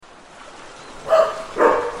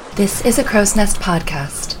This is a Crow's Nest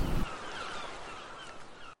podcast.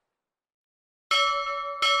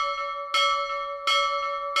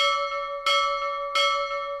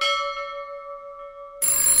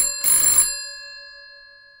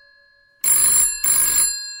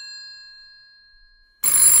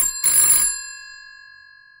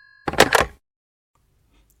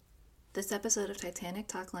 This episode of Titanic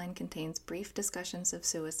Talkline contains brief discussions of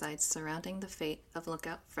suicides surrounding the fate of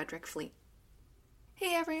Lookout Frederick Fleet.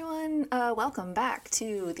 Hey everyone, welcome back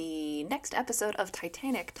to the next episode of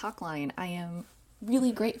Titanic Talkline. I am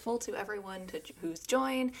really grateful to everyone who's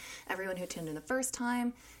joined, everyone who tuned in the first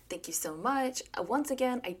time. Thank you so much. Once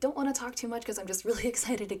again, I don't want to talk too much because I'm just really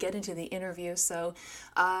excited to get into the interview. So,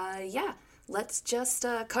 let's just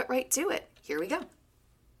cut right to it. Here we go.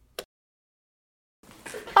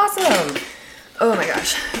 Awesome! Oh my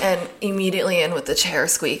gosh, and immediately in with the chair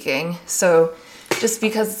squeaking. So, just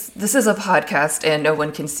because this is a podcast and no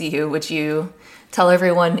one can see you, would you tell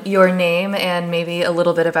everyone your name and maybe a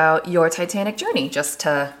little bit about your Titanic journey, just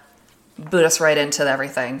to boot us right into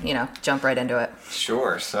everything, jump right into it?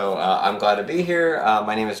 Sure. So I'm glad to be here.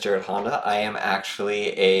 My name is Jared Honda. I am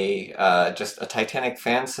actually just a Titanic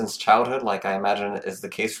fan since childhood, like I imagine is the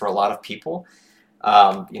case for a lot of people.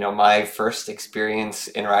 My first experience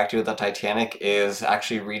interacting with the Titanic is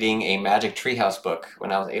actually reading a Magic Treehouse book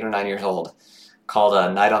when I was 8 or 9 years old, called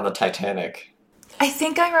Night on the Titanic. I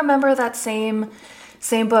think I remember that same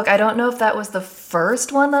book. I don't know if that was the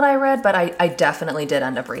first one that I read, but I definitely did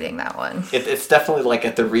end up reading that one. It's definitely like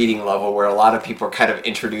at the reading level where a lot of people are kind of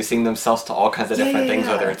introducing themselves to all kinds of different things,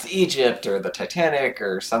 whether it's Egypt or the Titanic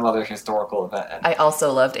or some other historical event. I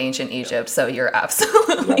also loved ancient Egypt, so you're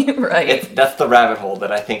absolutely right. That's the rabbit hole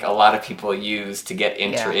that I think a lot of people use to get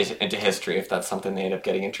into history, if that's something they end up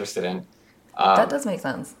getting interested in. That does make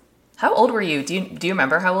sense. How old were you? Do you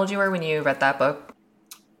remember how old you were when you read that book?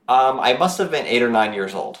 I must have been 8 or 9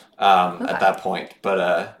 years old at that point.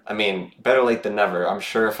 But, better late than never. I'm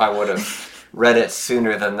sure if I would have read it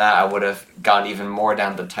sooner than that, I would have gone even more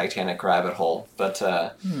down the Titanic rabbit hole. But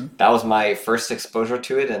that was my first exposure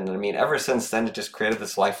to it. And, ever since then, it just created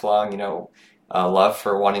this lifelong, love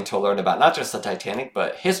for wanting to learn about not just the Titanic,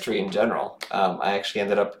 but history in general. I actually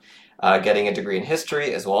ended up getting a degree in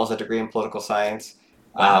history as well as a degree in political science.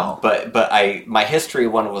 Wow. But my history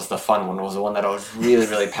one was the fun one, was the one that I was really,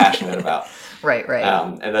 really passionate about. Right.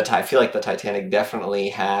 And I feel like the Titanic definitely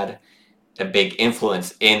had a big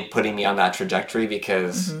influence in putting me on that trajectory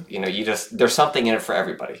because, there's something in it for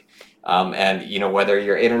everybody. Whether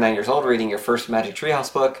you're 8 or 9 years old reading your first Magic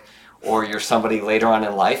Treehouse book, or you're somebody later on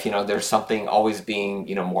in life, there's something always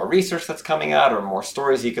being, more research that's coming out or more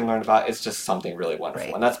stories you can learn about. It's just something really wonderful.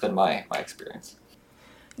 Right. And that's been my experience.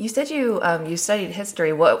 You said you studied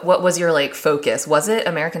history. What was your focus? Was it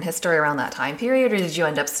American history around that time period, or did you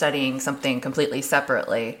end up studying something completely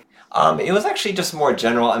separately? It was actually just more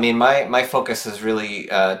general. My focus is really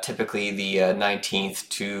typically the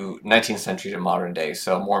 19th century to modern day,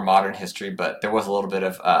 so more modern history. But there was a little bit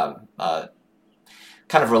of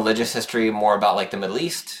kind of religious history, more about the Middle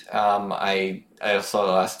East. I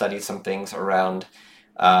also studied some things around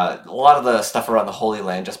a lot of the stuff around the Holy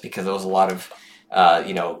Land, just because there was a lot of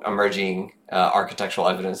emerging architectural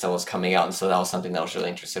evidence that was coming out, and so that was something that I was really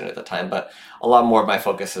interested in at the time. But a lot more of my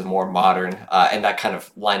focus is more modern, and that kind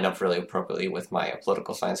of lined up really appropriately with my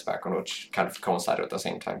political science background, which kind of coincided with the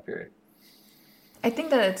same time period. I think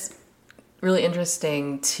that it's really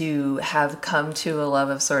interesting to have come to a love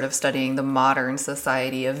of sort of studying the modern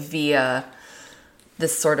society via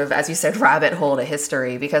this sort of, as you said, rabbit hole to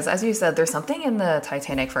history, because as you said, there's something in the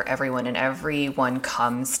Titanic for everyone, and everyone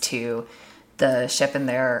comes to the ship in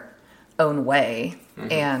their own way.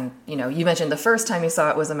 Mm-hmm. And, you mentioned the first time you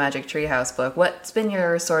saw it was a Magic Treehouse book. What's been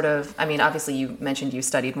your sort of, obviously you mentioned you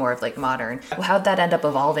studied more of modern. How'd that end up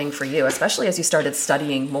evolving for you, especially as you started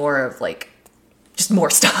studying more of just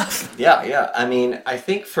more stuff? Yeah. I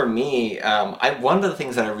think for me, one of the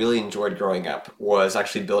things that I really enjoyed growing up was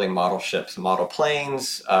actually building model ships, model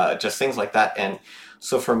planes, just things like that. And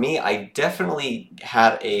so for me, I definitely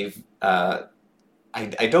had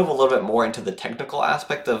I dove a little bit more into the technical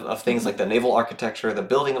aspect of things like the naval architecture, the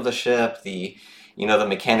building of the ship, the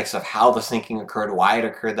mechanics of how the sinking occurred, why it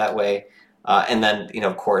occurred that way. And then,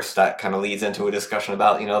 of course, that kind of leads into a discussion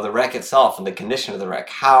about, the wreck itself and the condition of the wreck,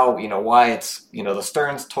 how, why it's, the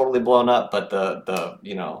stern's totally blown up, but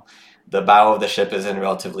the bow of the ship is in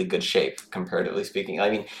relatively good shape, comparatively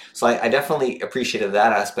speaking. So I definitely appreciated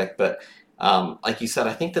that aspect, but like you said,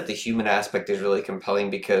 I think that the human aspect is really compelling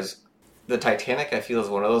because the Titanic, I feel, is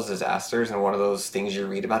one of those disasters and one of those things you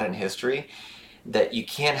read about in history that you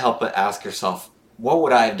can't help but ask yourself, what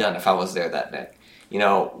would I have done if I was there that day?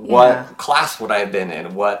 what Yeah. class would I have been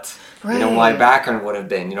in? What, my Right. background would have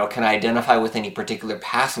been. Can I identify with any particular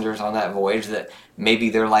passengers on that voyage that maybe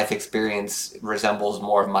their life experience resembles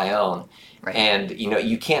more of my own? Right. And,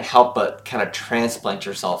 you can't help but kind of transplant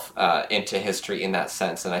yourself into history in that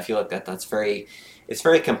sense. And I feel like it's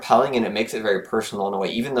very compelling, and it makes it very personal in a way.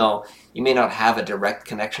 Even though you may not have a direct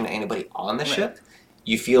connection to anybody on the Right. ship,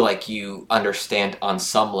 you feel like you understand on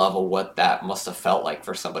some level what that must have felt like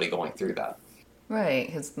for somebody going through that. Right.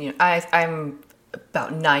 Because, I'm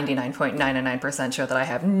about 99.99% sure that I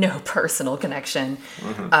have no personal connection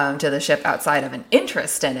to the ship outside of an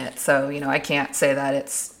interest in it. So, I can't say that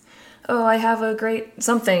it's, oh, I have a great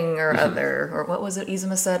something or other. Or what was it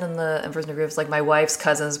Izuma said in the Emperor's New Groove? It's like my wife's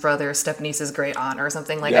cousin's brother, step niece's great aunt or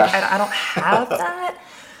something. Like, Yeah. I don't have that.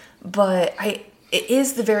 But it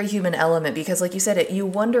is the very human element because, like you said, you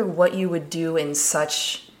wonder what you would do in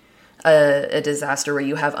such a disaster where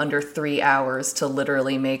you have under 3 hours to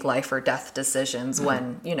literally make life or death decisions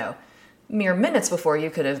when, mere minutes before you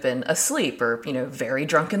could have been asleep or, very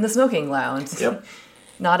drunk in the smoking lounge. Yep.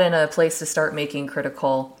 Not in a place to start making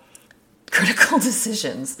critical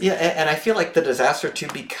decisions. Yeah, and I feel like the disaster too,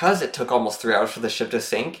 because it took almost 3 hours for the ship to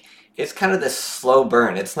sink. It's kind of this slow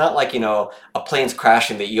burn. It's not like a plane's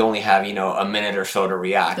crashing that you only have a minute or so to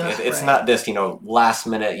react. It's Right. not this last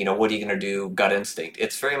minute. What are you going to do? Gut instinct.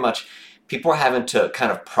 It's very much people are having to kind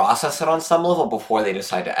of process it on some level before they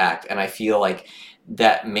decide to act. And I feel like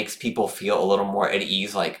that makes people feel a little more at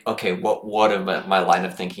ease. Like, okay, what would have my line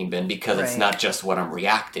of thinking been? Because it's Right. not just what I'm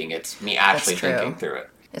reacting. It's me actually true. thinking through it.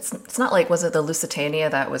 It's not like, was it the Lusitania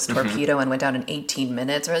that was torpedo and went down in 18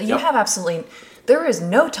 minutes? Or you Yep. have absolutely, there is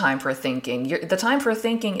no time for thinking. The time for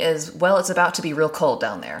thinking is, well, it's about to be real cold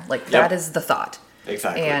down there. Like, Yep. that is the thought.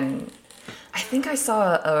 Exactly. And I think I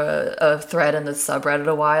saw a thread in the subreddit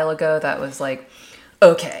a while ago that was like,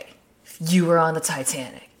 okay, you were on the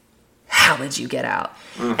Titanic. How did you get out?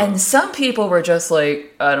 And some people were just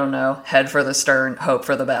like, I don't know, head for the stern, hope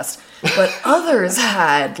for the best. But others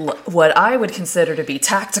had what I would consider to be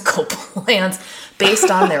tactical plans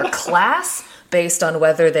based on their class, based on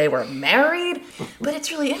whether they were married. But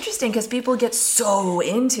it's really interesting because people get so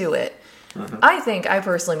into it. I think I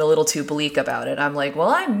personally am a little too bleak about it. I'm like, well,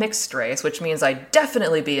 I'm mixed race, which means I'd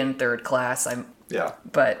definitely be in third class. Yeah.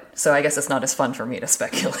 But so I guess it's not as fun for me to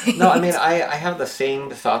speculate. No, I mean, I have the same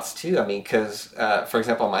thoughts too. I mean, because for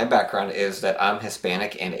example, my background is that I'm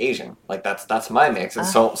Hispanic and Asian. Like that's my mix. And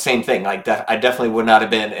so same thing. Like I definitely would not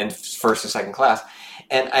have been in first or second class.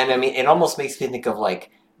 And I mean, it almost makes me think of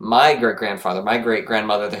like my great grandfather, my great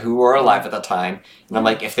grandmother who were alive at the time. And I'm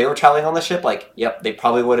like, if they were traveling on the ship, like, yep, they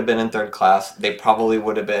probably would have been in third class. They probably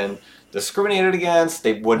would have been discriminated against.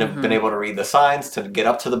 They wouldn't have been able to read the signs to get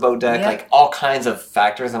up to the boat deck. Yep. Like all kinds of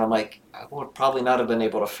factors. And I'm like, I would probably not have been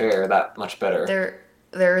able to fare that much better.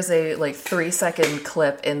 There is a 3-second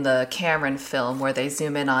clip in the Cameron film where they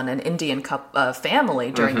zoom in on an Indian family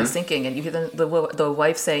during the sinking, and you hear the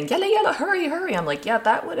wife saying, "Yella, yella, hurry, hurry!" I'm like, yeah,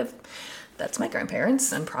 that's my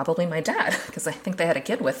grandparents and probably my dad because I think they had a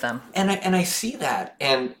kid with them. And I see that,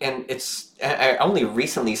 and I only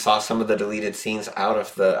recently saw some of the deleted scenes out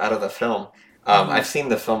of the film. I've seen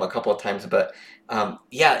the film a couple of times, but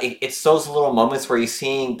yeah, it's those little moments where you're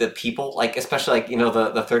seeing the people, like especially like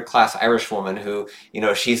the third class Irish woman who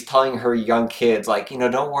she's telling her young kids like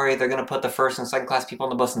don't worry, they're gonna put the first and second class people on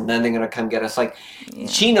the bus and then they're gonna come get us. Like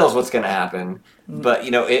she knows what's gonna happen, but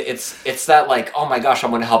it's that like, oh my gosh,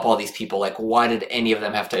 I'm gonna help all these people. Like why did any of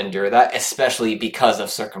them have to endure that? Especially because of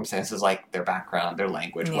circumstances like their background, their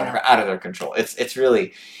language, whatever, out of their control.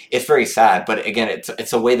 It's very sad, but again,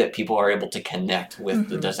 it's a way that people are able to connect with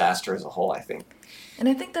the disaster as a whole, I think. And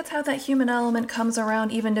I think that's how that human element comes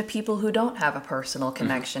around even to people who don't have a personal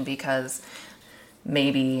connection, because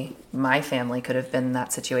maybe my family could have been in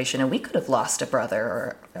that situation and we could have lost a brother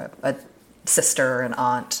or a sister or an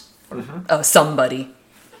aunt or somebody.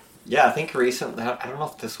 Yeah, I think recently, I don't know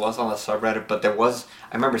if this was on the subreddit, but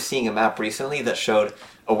I remember seeing a map recently that showed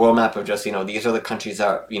a world map of just, these are the countries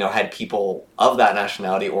that, had people of that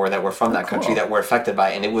nationality or that were from that country that were affected by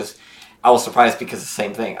it. And I was surprised because the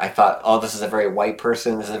same thing. I thought, oh, this is a very white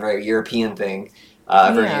person. This is a very European thing,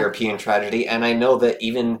 a very European tragedy. And I know that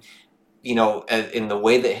even, in the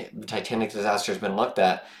way that the Titanic disaster has been looked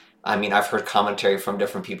at, I mean, I've heard commentary from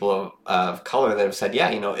different people of color that have said, yeah,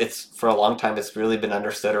 it's for a long time, it's really been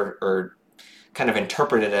understood or kind of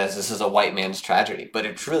interpreted as this is a white man's tragedy. But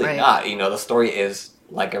it's really not. The story is,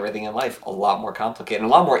 like everything in life, a lot more complicated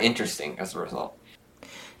and a lot more interesting as a result.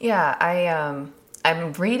 Yeah,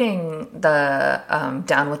 I'm reading the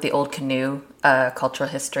Down with the Old Canoe, Cultural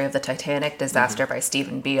History of the Titanic Disaster by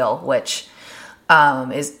Stephen Beale, which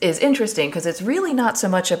is interesting because it's really not so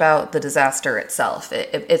much about the disaster itself.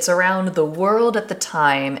 It's around the world at the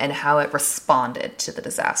time and how it responded to the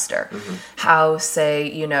disaster. How, say,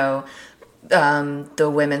 the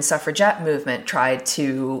women's suffragette movement tried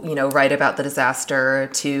to, write about the disaster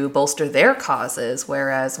to bolster their causes,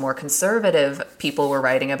 whereas more conservative people were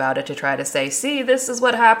writing about it to try to say, see, this is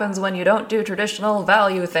what happens when you don't do traditional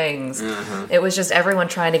value things. It was just everyone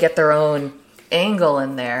trying to get their own angle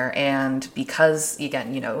in there. And because,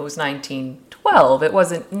 again, it was 1912, it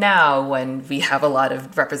wasn't now when we have a lot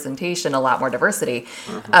of representation, a lot more diversity.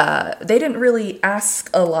 They didn't really ask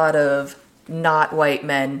a lot of not white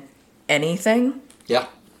men anything. Yeah.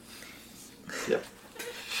 Yep.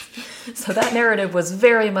 So that narrative was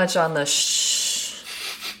very much on the shh.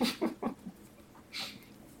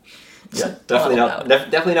 Yeah,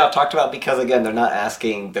 definitely not talked about because, again, they're not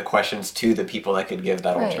asking the questions to the people that could give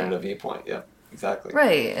that alternative viewpoint. Yeah, exactly.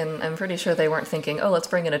 Right, and I'm pretty sure they weren't thinking, oh, let's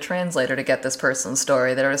bring in a translator to get this person's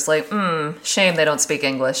story. They're just like, shame they don't speak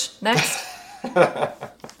English. Next.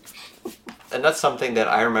 And that's something that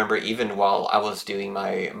I remember even while I was doing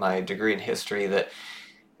my degree in history, that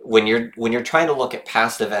when you're trying to look at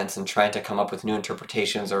past events and trying to come up with new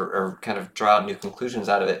interpretations or kind of draw out new conclusions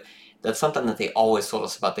out of it, that's something that they always told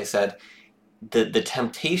us about. They said the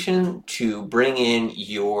temptation to bring in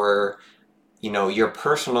your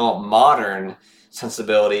personal modern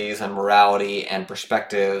sensibilities and morality and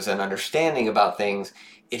perspectives and understanding about things,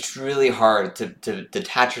 it's really hard to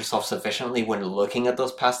detach yourself sufficiently when looking at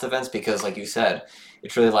those past events because, like you said,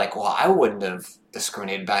 it's really like, well, I wouldn't have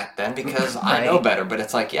discriminated back then because I know better. But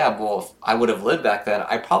it's like, yeah, well, if I would have lived back then,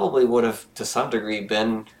 I probably would have, to some degree,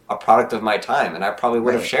 been a product of my time, and I probably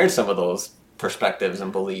would have shared some of those perspectives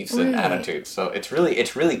and beliefs and attitudes. So it's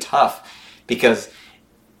really tough because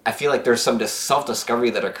I feel like there's some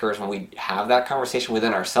self-discovery that occurs when we have that conversation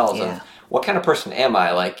within ourselves of what kind of person am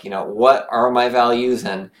I? Like, what are my values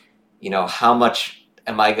and, how much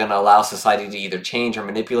am I going to allow society to either change or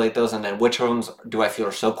manipulate those? And then which ones do I feel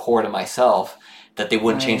are so core to myself that they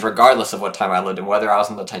wouldn't change regardless of what time I lived in, whether I was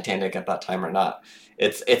in the Titanic at that time or not?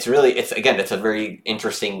 It's a very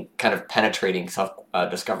interesting kind of penetrating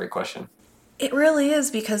self-discovery question. It really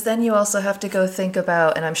is, because then you also have to go think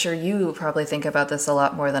about, and I'm sure you probably think about this a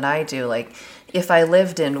lot more than I do, like, if I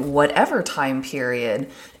lived in whatever time period,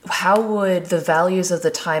 how would the values of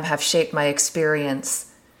the time have shaped my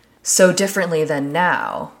experience so differently than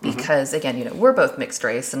now? Because, again, we're both mixed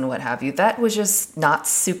race and what have you. That was just not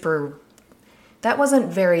that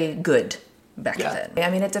wasn't very good back then.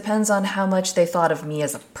 I mean, it depends on how much they thought of me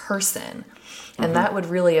as a person. And that would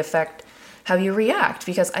really affect how you react,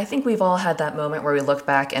 because I think we've all had that moment where we look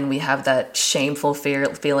back and we have that shameful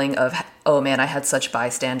feeling of, oh man, I had such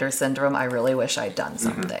bystander syndrome. I really wish I'd done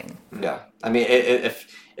something. Yeah. I mean,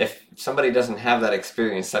 if somebody doesn't have that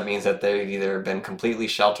experience, that means that they've either been completely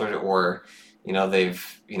sheltered or,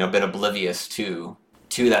 they've, been oblivious to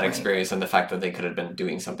that experience and the fact that they could have been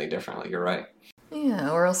doing something differently. You're right. Yeah,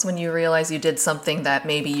 or else when you realize you did something that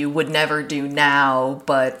maybe you would never do now,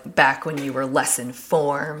 but back when you were less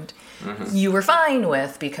informed, you were fine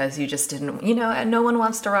with, because you just didn't, and no one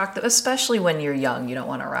wants to rock the, especially when you're young, you don't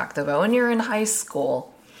want to rock the boat. When you're in high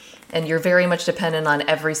school and you're very much dependent on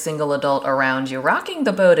every single adult around you, rocking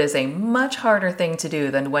the boat is a much harder thing to do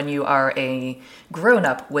than when you are a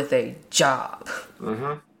grown-up with a job.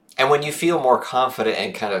 And when you feel more confident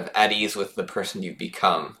and kind of at ease with the person you've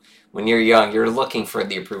become. When you're young, you're looking for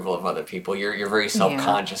the approval of other people. You're very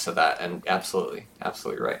self-conscious of that, and absolutely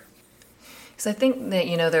right. Because I think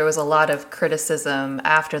that, there was a lot of criticism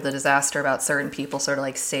after the disaster about certain people sort of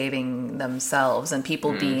like saving themselves, and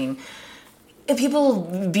people being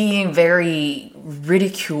very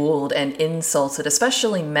ridiculed and insulted,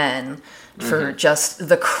 especially men, for just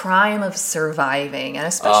the crime of surviving, and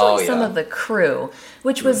especially some of the crew,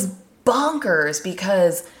 which was bonkers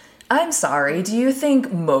because, I'm sorry, do you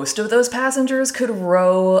think most of those passengers could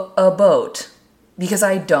row a boat? Because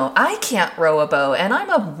I can't row a boat, and I'm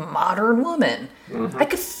a modern woman. I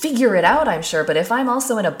could figure it out, I'm sure, but if I'm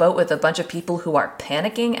also in a boat with a bunch of people who are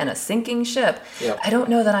panicking and a sinking ship, I don't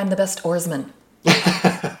know that I'm the best oarsman.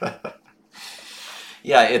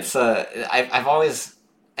 Yeah, it's, I've always,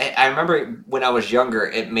 I remember when I was younger,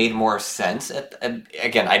 it made more sense.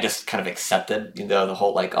 Again, I just kind of accepted, the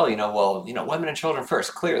whole like, women and children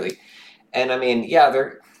first, clearly. And I mean,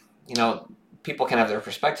 they're, people can have their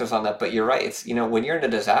perspectives on that, but you're right. It's, when you're in a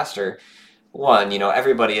disaster, one,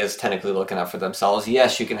 everybody is technically looking out for themselves.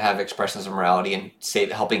 Yes, you can have expressions of morality and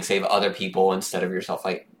helping save other people instead of yourself.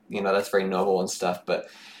 Like, that's very noble and stuff. But,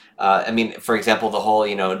 I mean, for example, the whole,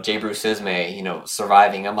 J. Bruce Ismay,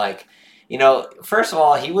 surviving. I'm like, first of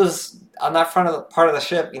all, he was on that front of the part of the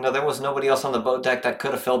ship, there was nobody else on the boat deck that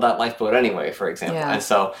could have filled that lifeboat anyway, for example. Yeah. And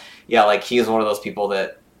so, yeah, like he is one of those people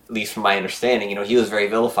that, at least from my understanding, he was very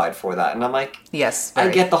vilified for that. And I'm like, Yes, I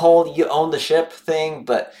very. get the whole you own the ship thing,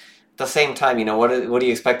 but at the same time, what do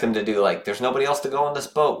you expect him to do? Like, there's nobody else to go on this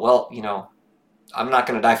boat. Well, I'm not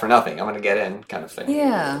going to die for nothing. I'm going to get in, kind of thing.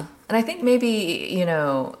 Yeah. And I think maybe,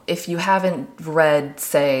 if you haven't read,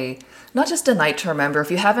 say, not just A Night to Remember,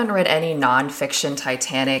 if you haven't read any nonfiction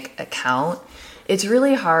Titanic account, it's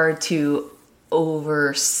really hard to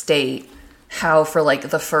overstate how for like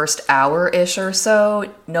the first hour-ish or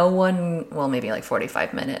so, no one, well, maybe like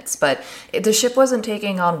 45 minutes, but the ship wasn't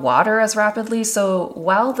taking on water as rapidly. So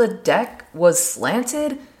while the deck was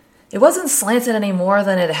slanted, it wasn't slanted any more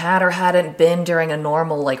than it had or hadn't been during a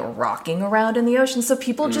normal like rocking around in the ocean. So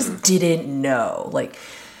people just didn't know. Like,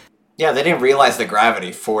 yeah, they didn't realize the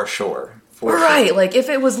gravity for sure. Right, Sure. like if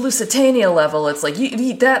it was Lusitania level, it's like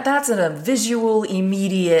that's a visual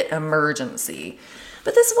immediate emergency.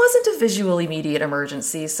 But this wasn't a visual immediate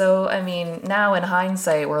emergency. So, I mean, now in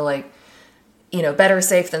hindsight, we're like, better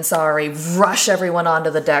safe than sorry. Rush everyone onto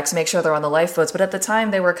the decks, make sure they're on the lifeboats. But at the time,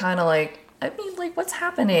 they were kind of like, what's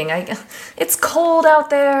happening? It's cold out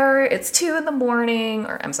there. It's 2 a.m.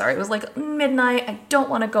 or I'm sorry, it was like midnight. I don't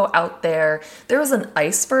want to go out there. There was an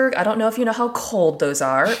iceberg. I don't know if you know how cold those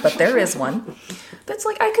are, but there is one. But it's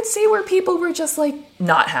like, I could see where people were just like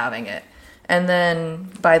not having it. And then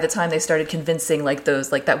by the time they started convincing like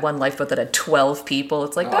that one lifeboat that had 12 people,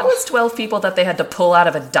 it's like that was 12 people that they had to pull out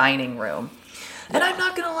of a dining room. And I'm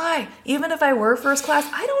not going to lie, even if I were first class,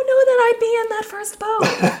 I don't know that I'd be in that first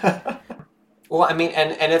boat. Well, I mean,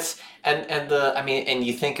 and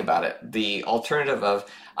you think about it, the alternative of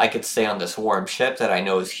I could stay on this warm ship that I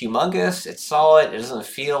know is humongous, it's solid, it doesn't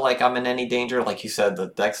feel like I'm in any danger. Like you said, the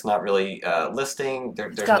deck's not really listing.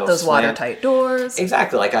 There's It's got no those slant. watertight doors.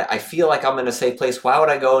 Exactly. Like I feel like I'm in a safe place. Why would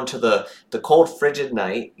I go into the cold, frigid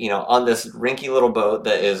night, on this rinky little boat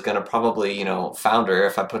that is going to probably, founder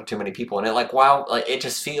if I put too many people in it? Like, wow, like it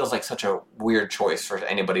just feels like such a weird choice for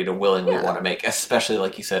anybody to willingly want to make, especially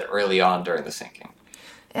like you said early on during the sinking.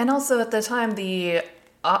 And also at the time, the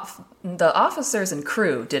officers and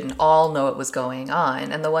crew didn't all know what was going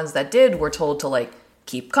on. And the ones that did were told to like,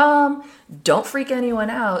 keep calm, don't freak anyone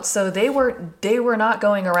out. So they were not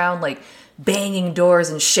going around like banging doors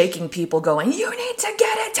and shaking people going, you need to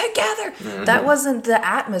get it together. Mm-hmm. That wasn't the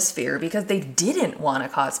atmosphere because they didn't want to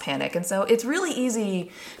cause panic. And so it's really easy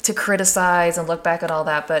to criticize and look back at all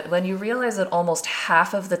that. But when you realize that almost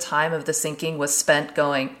half of the time of the sinking was spent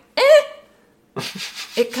going,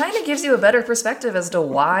 it kind of gives you a better perspective as to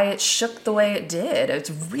why it shook the way it did. It's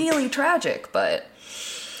really tragic, but...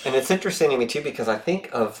 And it's interesting to me, too, because I think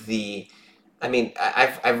of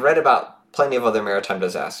I've read about plenty of other maritime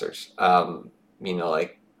disasters, and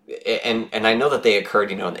I know that they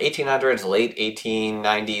occurred, in the 1800s, late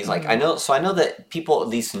 1890s, like, I know that people at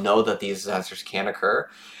least know that these disasters can occur,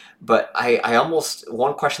 but I almost,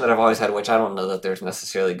 one question that I've always had, which I don't know that there's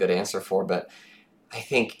necessarily a good answer for, but I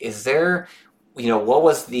think, is there... what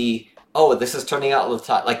was this is turning out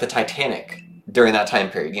like the Titanic during that time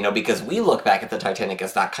period, because we look back at the Titanic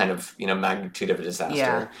as that kind of, magnitude of a disaster.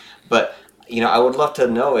 Yeah. But, I would love to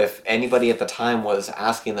know if anybody at the time was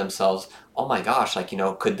asking themselves, oh my gosh, like,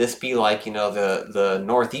 could this be like, the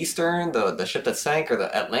Northeastern, the ship that sank, or the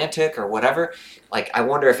Atlantic, or whatever? Like, I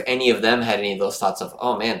wonder if any of them had any of those thoughts of,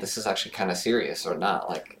 oh man, this is actually kind of serious or not,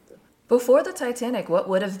 like... Before the Titanic, what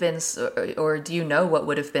would have been, or do you know what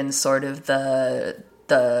would have been sort of the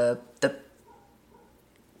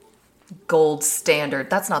gold standard?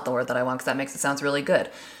 That's not the word that I want because that makes it sound really good.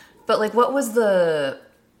 But like, what was the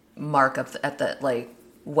mark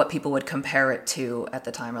what people would compare it to at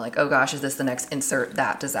the time? Or like, oh gosh, is this the next insert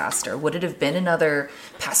that disaster? Would it have been another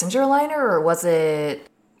passenger liner, or was it?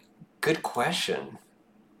 Good question.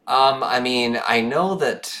 I know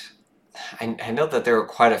that. I know that there were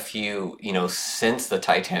quite a few, since the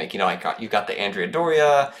Titanic. You got the Andrea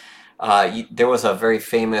Doria. There was a very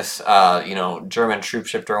famous, German troop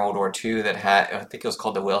ship during World War II that had, I think it was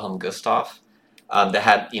called the Wilhelm Gustave, that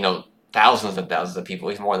had, thousands and thousands of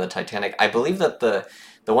people, even more than the Titanic. I believe that the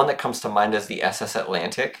one that comes to mind is the SS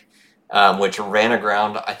Atlantic, which ran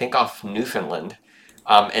aground, I think, off Newfoundland,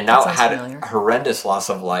 and now it had a horrendous loss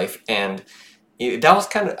of life, and that was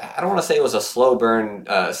kind of, I don't want to say it was a slow burn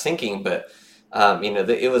sinking, but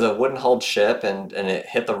it was a wooden hulled ship and it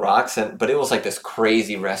hit the rocks, but it was like this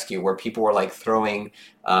crazy rescue where people were like throwing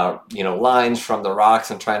lines from the rocks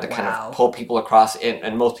and trying to kind of pull people across it,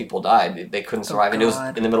 and most people died. They couldn't survive, and it was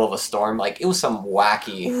in the middle of a storm. Like, it was some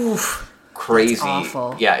wacky, crazy, that's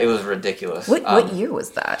awful. Yeah, it was ridiculous. What year was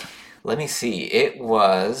that? Let me see. It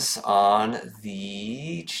was on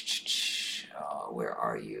the. Where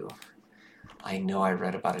are you? I know I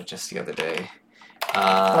read about it just the other day.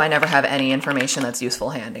 Oh, I never have any information that's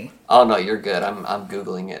useful handy. Oh no, you're good. I'm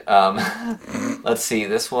googling it. Let's see.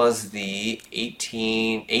 This was the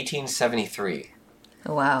 1873.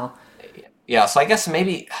 Oh, wow. Yeah, so I guess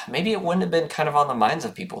maybe it wouldn't have been kind of on the minds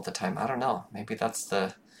of people at the time. I don't know. Maybe that's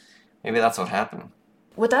what happened.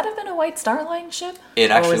 Would that have been a White Star Line ship?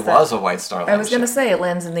 It Or actually that- was a White Star Line I was going to ship. say it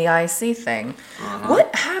lands in the IC thing.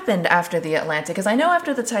 What happened after the Atlantic? Because I know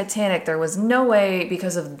after the Titanic, there was no way,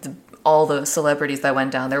 because of all the celebrities that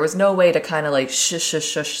went down, there was no way to kind of like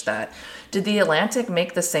shush that. Did the Atlantic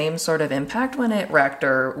make the same sort of impact when it wrecked,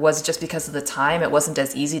 or was it just because of the time it wasn't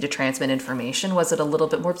as easy to transmit information? Was it a little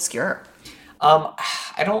bit more obscure?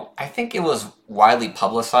 I think it was widely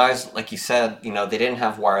publicized. Like you said, they didn't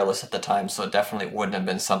have wireless at the time, so it definitely wouldn't have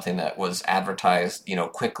been something that was advertised,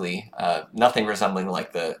 quickly. Nothing resembling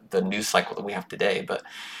like the news cycle that we have today. But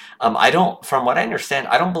from what I understand,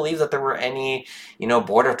 I don't believe that there were any,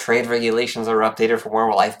 Board of Trade regulations that were updated for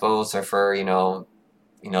more lifeboats or for,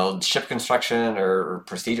 ship construction or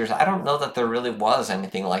procedures. I don't know that there really was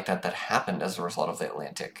anything like that happened as a result of the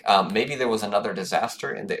Atlantic. Maybe there was another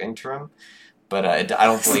disaster in the interim, but I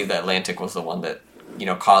don't believe the Atlantic was the one that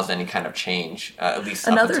caused any kind of change. At least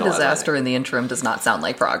up Another until disaster Atlantic. in the interim does not sound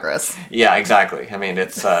like progress. Yeah, exactly. I mean,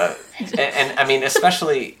 it's and I mean,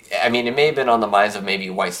 especially, I mean, it may have been on the minds of maybe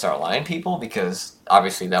White Star Line people because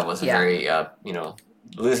obviously that was a Yeah. very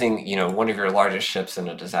losing one of your largest ships in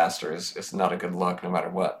a disaster is not a good look no matter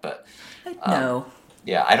what. But No.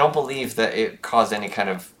 yeah, I don't believe that it caused any kind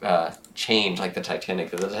of change like the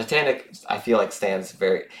Titanic. The Titanic, I feel like,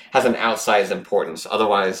 has an outsized importance.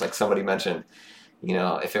 Otherwise, like somebody mentioned,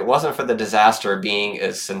 if it wasn't for the disaster being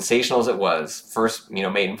as sensational as it was, first,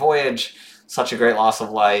 maiden voyage, such a great loss of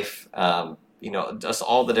life, just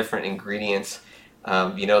all the different ingredients.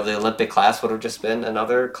 The Olympic class would have just been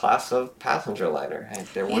another class of passenger liner. And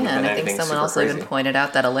there wouldn't Yeah, have and been I think anything someone super also crazy. even pointed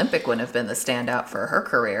out that Olympic wouldn't have been the standout for her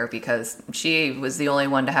career because she was the only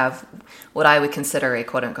one to have what I would consider a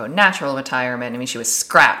quote-unquote natural retirement. I mean, she was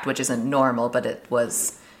scrapped, which isn't normal, but it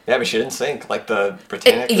was... Yeah, but she didn't sink like the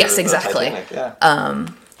Britannic. Yes, or exactly. The Titanic, yeah.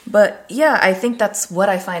 But yeah, I think that's what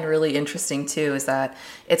I find really interesting too, is that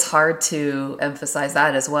it's hard to emphasize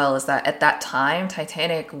that as well, is that at that time,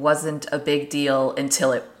 Titanic wasn't a big deal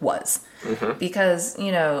until it was. Because,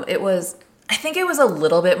 I think it was a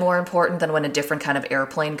little bit more important than when a different kind of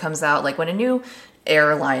airplane comes out. Like when a new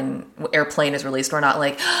airplane is released, we're not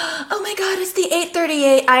like, oh my God, it's the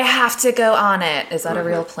 838, I have to go on it. Is that a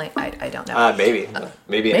real plane? I don't know. Maybe an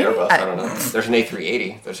maybe? Airbus. I don't know. There's an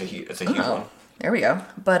A380. It's a huge one. There we go.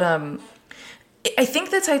 But I think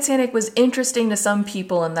the Titanic was interesting to some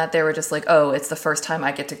people in that they were just like, oh, it's the first time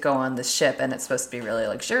I get to go on this ship and it's supposed to be really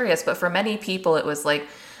luxurious. But for many people, it was like,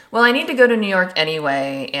 well, I need to go to New York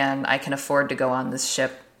anyway and I can afford to go on this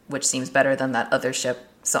ship, which seems better than that other ship.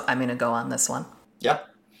 So I'm going to go on this one. Yeah.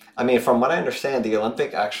 I mean, from what I understand, the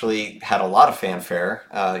Olympic actually had a lot of fanfare,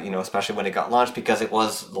 especially when it got launched because it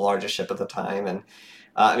was the largest ship at the time. And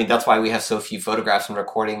I mean, that's why we have so few photographs and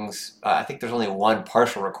recordings. I think there's only one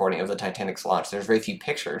partial recording of the Titanic's launch. There's very few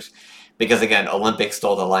pictures because, again, Olympic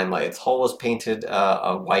stole the limelight. Its hull was painted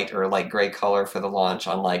a white or light gray color for the launch,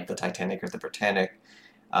 unlike the Titanic or the Britannic,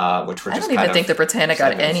 which were I just don't even think the Britannic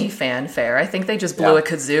got segments. any fanfare. I think they just blew Yeah. a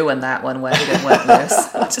kazoo when that one went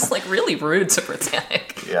loose. Just like really rude to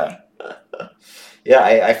Britannic. Yeah. Yeah,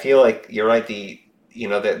 I feel like you're right.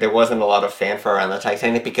 There wasn't a lot of fanfare around the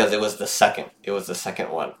Titanic because it was the second. It was the second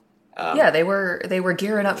one. Yeah, they were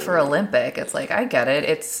gearing up for Olympic. It's like, I get it.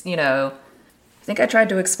 It's, I think I tried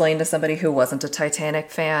to explain to somebody who wasn't a Titanic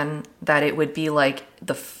fan that it would be like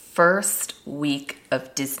the first week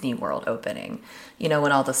of Disney World opening.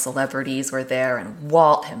 When all the celebrities were there and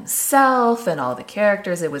Walt himself and all the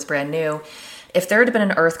characters, it was brand new. If there had been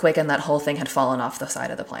an earthquake and that whole thing had fallen off the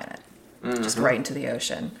side of the planet, just right into the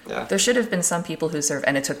ocean. Yeah. There should have been some people who survived,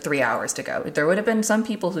 and it took 3 hours to go. There would have been some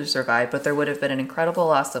people who survived, but there would have been an incredible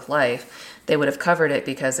loss of life. They would have covered it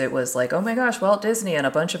because it was like, oh my gosh, Walt Disney and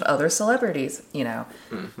a bunch of other celebrities,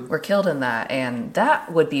 were killed in that. And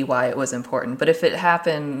that would be why it was important. But if it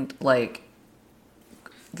happened like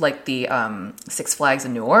the Six Flags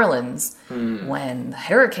in New Orleans, when the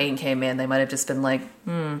hurricane came in, they might have just been like,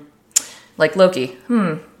 like Loki.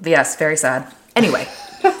 Yes, very sad. Anyway.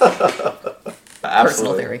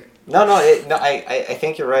 Personal theory. No, I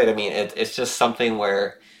think you're right. I mean, it's just something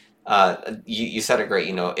where you said it great.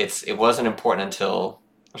 It wasn't important until.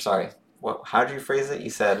 Sorry, how did you phrase it? You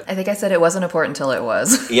said. I think I said it wasn't important until it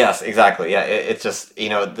was. Yes, exactly. Yeah, it's just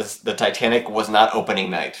the Titanic was not opening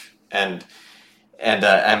night. And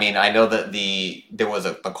I mean, I know that there was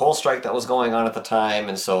a coal strike that was going on at the time,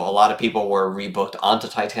 and so a lot of people were rebooked onto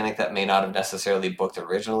Titanic that may not have necessarily booked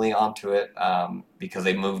originally onto it, because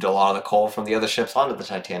they moved a lot of the coal from the other ships onto the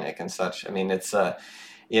Titanic and such. I mean, it's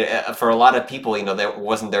yeah, for a lot of people, that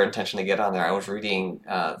wasn't their intention to get on there. I was reading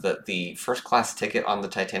that the first class ticket on the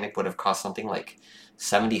Titanic would have cost something like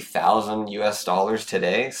 $70,000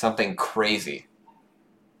 today, something crazy.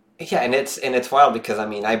 Yeah, and it's wild because I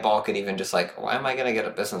mean I balk at even just like why am I gonna get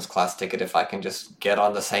a business class ticket if I can just get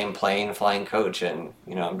on the same plane flying coach and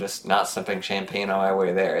I'm just not sipping champagne on my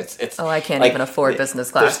way there. It's Oh, I can't like even afford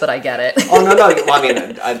business class, but I get it. oh no, well, I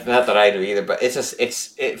mean not that I do either, but it's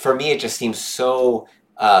just for me it just seems so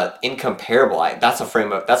incomparable. That's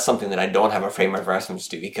something that I don't have a frame of reference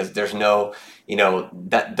to because there's no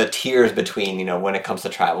that the tiers between when it comes to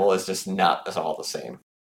travel is just not at all the same.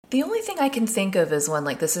 The only thing I can think of is when,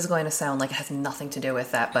 like, this is going to sound like it has nothing to do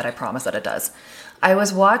with that, but I promise that it does. I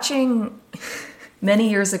was watching many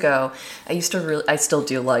years ago. I still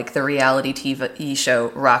do like the reality TV show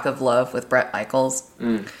Rock of Love with Bret Michaels.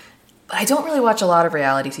 I don't really watch a lot of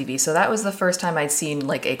reality TV, so that was the first time I'd seen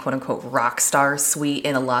like a quote unquote rock star suite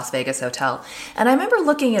in a Las Vegas hotel. And I remember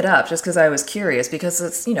looking it up just because I was curious because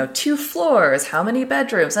it's, 2 floors, how many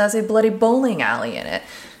bedrooms, it has a bloody bowling alley in it.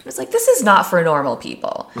 I was like, this is not for normal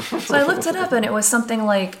people. So I looked it up and it was something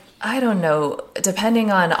like, I don't know, depending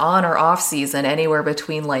on or off season, anywhere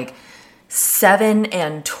between like 7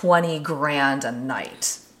 and 20 grand a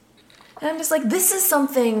night. And I'm just like, this is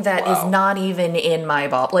something that is not even in my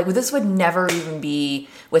ball. Like, this would never even be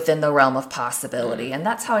within the realm of possibility. And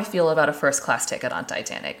that's how I feel about a first class ticket on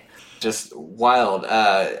Titanic. Just wild.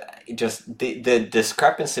 Just the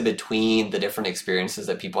discrepancy between the different experiences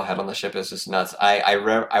that people had on the ship is just nuts. I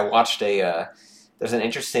watched there's an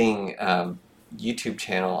interesting YouTube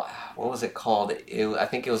channel. What was it called? I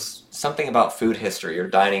think it was something about food history or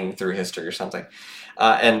dining through history or something.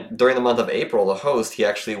 And during the month of April, the host, he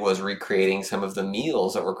actually was recreating some of the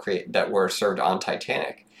meals that were served on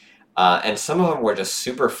Titanic. And some of them were just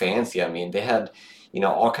super fancy. I mean, they had,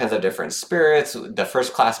 all kinds of different spirits. The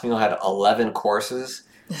first class meal had 11 courses.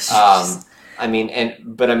 But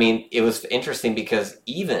it was interesting because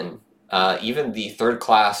even the third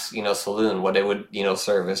class, saloon, what it would,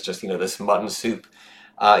 serve is just, this mutton soup.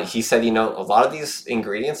 He said, a lot of these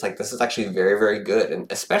ingredients, like this is actually very, very good. And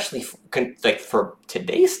especially for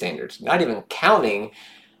today's standards, not even counting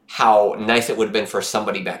how nice it would have been for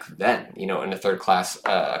somebody back then, in a third class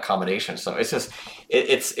accommodation. So it's just,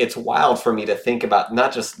 it's wild for me to think about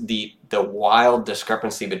not just the wild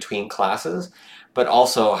discrepancy between classes, but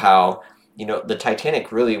also how, the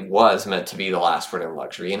Titanic really was meant to be the last word in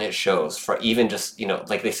luxury. And it shows for even just,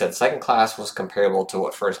 like they said, second class was comparable to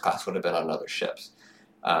what first class would have been on other ships.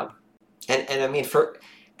 And I mean, for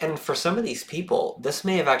some of these people, this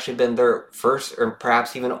may have actually been their first or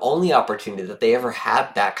perhaps even only opportunity that they ever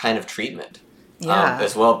had that kind of treatment. Yeah.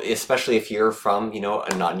 As well, especially if you're from,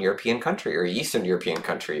 a non-European country or Eastern European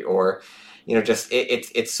country or, just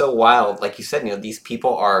it's so wild. Like you said, these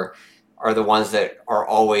people are the ones that are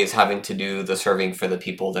always having to do the serving for the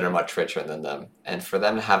people that are much richer than them. And for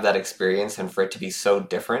them to have that experience and for it to be so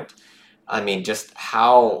different, I mean, just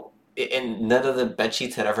how... And none of the bed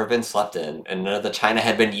sheets had ever been slept in, and none of the china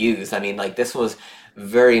had been used. I mean, like, this was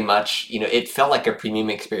very much, it felt like a premium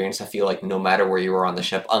experience, I feel like, no matter where you were on the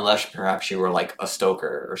ship, unless perhaps you were, like, a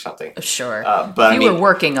stoker or something. Sure. But you were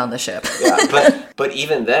working on the ship. Yeah, but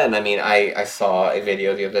even then, I mean, I saw a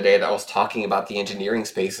video the other day that was talking about the engineering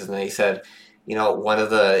spaces, and they said, one of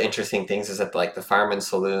the interesting things is that, like, the fireman's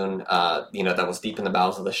saloon, that was deep in the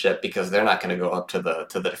bowels of the ship, because they're not going to go up to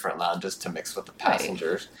the different lounges to mix with the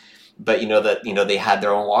passengers. Right. But they had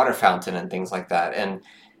their own water fountain and things like that,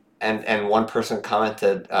 and one person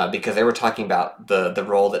commented because they were talking about the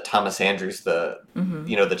role that Thomas Andrews, the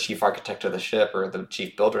chief architect of the ship or the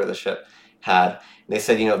chief builder of the ship, had. And they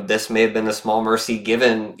said this may have been a small mercy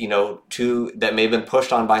given that may have been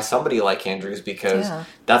pushed on by somebody like Andrews because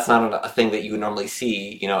that's not a thing that you would normally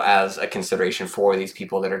see as a consideration for these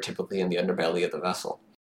people that are typically in the underbelly of the vessel.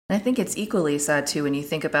 I think it's equally sad, too, when you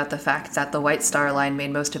think about the fact that the White Star Line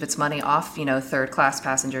made most of its money off, third-class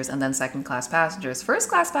passengers and then second-class passengers.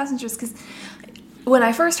 First-class passengers, because when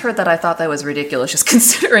I first heard that, I thought that was ridiculous, just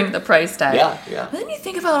considering the price tag. Yeah. But then you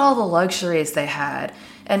think about all the luxuries they had.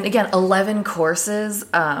 And again, 11 courses.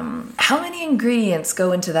 How many ingredients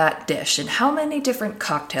go into that dish? And how many different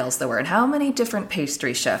cocktails there were? And how many different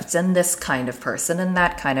pastry chefs? And this kind of person and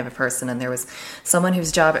that kind of a person. And there was someone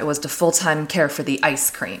whose job it was to full-time care for the ice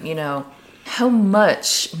cream. How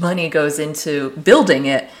much money goes into building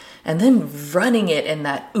it and then running it in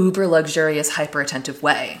that uber luxurious, hyper-attentive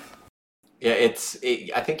way. Yeah,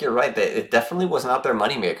 I think you're right that it definitely was not their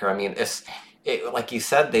moneymaker. I mean, like you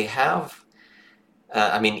said, they have.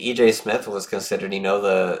 I mean, E.J. Smith was considered,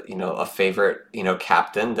 a favorite,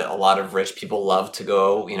 captain that a lot of rich people love to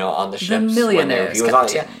go, on the The ships when he millionaire's was on.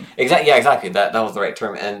 Yeah, captain. exactly. Yeah, exactly. That was the right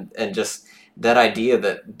term. And just that idea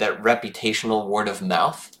that reputational word of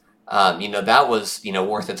mouth, that was,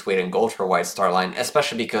 worth its weight in gold for White Star Line,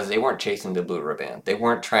 especially because they weren't chasing the blue ribbon. They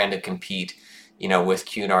weren't trying to compete, with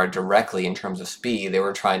Cunard directly in terms of speed. They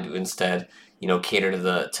were trying to instead cater to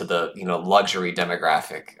the luxury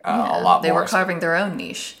demographic a Yeah, lot they were more. carving their own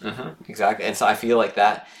niche. Exactly, and so I feel like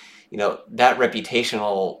that that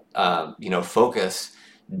reputational focus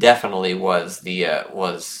definitely was that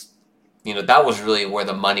was really where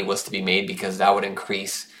the money was to be made, because that would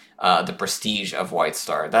increase the prestige of White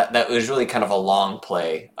Star. That was really kind of a long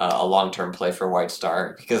term play for White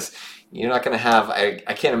Star, because you're not going to have.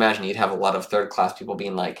 I can't imagine you'd have a lot of third class people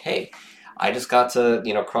being like, "Hey, I just got to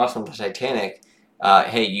cross on the Titanic.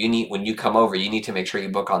 Hey, when you come over, you need to make sure you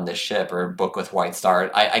book on this ship or book with White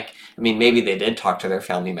Star." I mean, maybe they did talk to their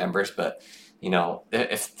family members, but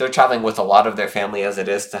if they're traveling with a lot of their family as it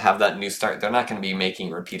is, to have that new start, they're not going to be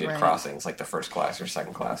making repeated Right. crossings like the first class or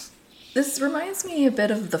second class. This reminds me a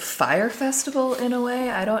bit of the Fire Festival in a way.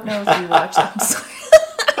 I don't know if you watched that. I'm sorry.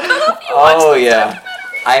 Oh yeah.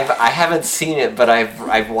 I haven't seen it, but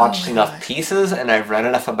I've watched my enough gosh. pieces and I've read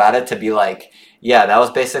enough about it to be like, yeah, that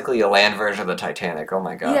was basically a land version of the Titanic. Oh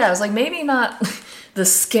my gosh. Yeah, it was like maybe not the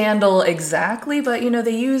scandal exactly, but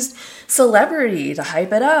they used celebrity to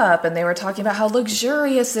hype it up, and they were talking about how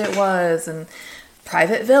luxurious it was, and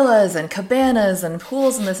private villas and cabanas and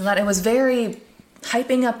pools and this and that. It was very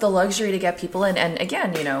hyping up the luxury to get people in. And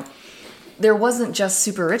again, there wasn't just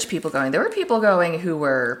super rich people going. There were people going who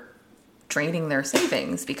were draining their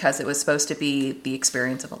savings because it was supposed to be the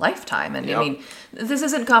experience of a lifetime. And Yep. I mean, this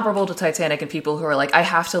isn't comparable to Titanic and people who are like, I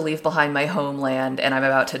have to leave behind my homeland and I'm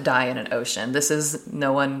about to die in an ocean.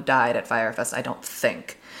 No one died at Firefest, I don't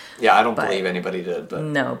think. Yeah, I don't But- believe anybody did, but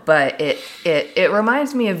No, but it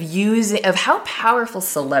reminds me of how powerful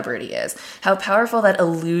celebrity is, how powerful that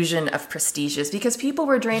illusion of prestige is, because people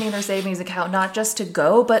were draining their savings account not just to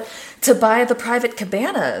go, but to buy the private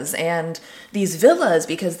cabanas and these villas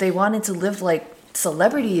because they wanted to live like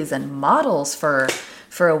celebrities and models for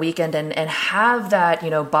a weekend and have that,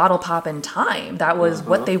 bottle pop in time. That was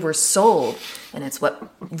what they were sold, and it's what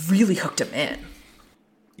really hooked them in.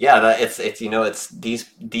 yeah, it's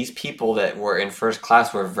these people that were in first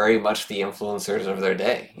class were very much the influencers of their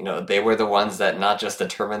day. They were the ones that not just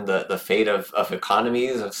determined the fate of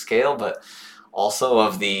economies of scale, but also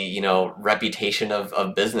of the reputation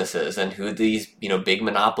of businesses and who these big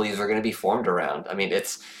monopolies are going to be formed around. I mean,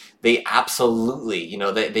 they absolutely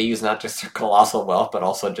they use not just their colossal wealth, but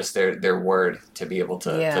also just their word to be able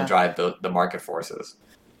to Yeah. drive the market forces.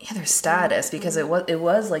 Yeah, their status, because it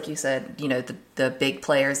was like you said, the big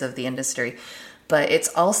players of the industry, but it's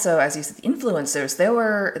also, as you said, the influencers.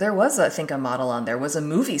 There was, I think, a model on there, was a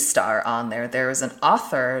movie star on there. There was an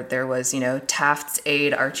author. There was Taft's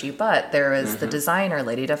aide Archie Butt. There was the designer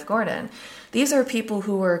Lady Duff Gordon. These are people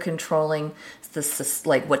who were controlling this,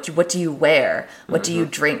 like what do you wear, what do you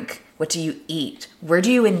drink, what do you eat, where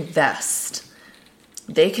do you invest.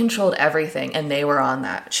 They controlled everything, and they were on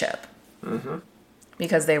that ship.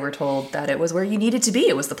 Because they were told that it was where you needed to be.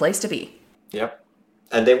 It was the place to be. Yep.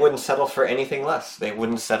 And they wouldn't settle for anything less. They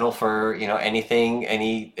wouldn't settle for, anything,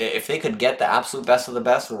 if they could get the absolute best of the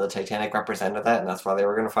best, and the Titanic represented that, and that's why they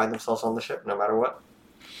were going to find themselves on the ship, no matter what.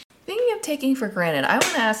 Speaking of taking for granted, I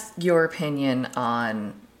want to ask your opinion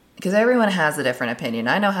on, because everyone has a different opinion.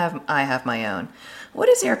 I know I have my own. What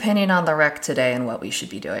is your opinion on the wreck today and what we should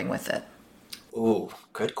be doing with it? Ooh,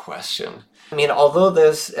 good question. I mean,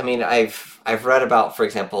 I've read about, for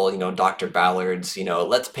example, Dr. Ballard's,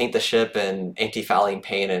 let's paint the ship in anti-fouling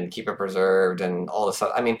paint and keep it preserved and all this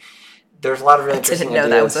stuff. I mean, there's a lot of really I interesting didn't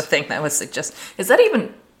know ideas. that was a thing that was suggest. Is that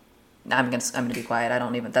even? I'm gonna be quiet. I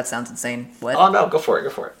don't even. That sounds insane. What? Oh no, go for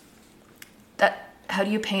it. How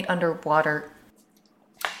do you paint underwater?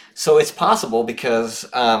 So it's possible because,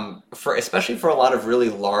 especially for a lot of really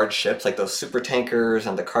large ships like those super tankers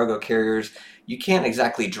and the cargo carriers, you can't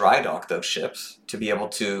exactly dry dock those ships to be able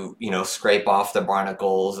to, scrape off the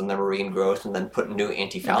barnacles and the marine growth and then put new There'd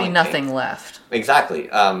anti-fouling be nothing paint. left. Exactly.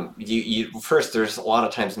 First, there's a lot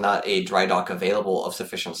of times not a dry dock available of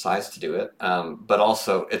sufficient size to do it, but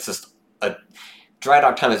also it's just a dry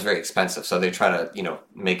dock time is very expensive, so they try to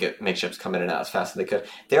make ships come in and out as fast as they could.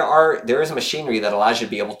 There is a machinery that allows you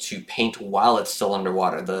to be able to paint while it's still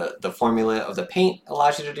underwater. The formula of the paint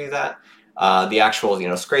allows you to do that. the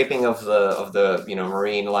actual scraping of the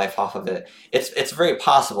marine life off of it. It's very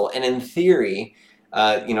possible, and in theory,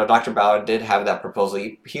 Dr. Ballard did have that proposal.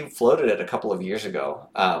 He floated it a couple of years ago.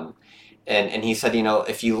 And he said,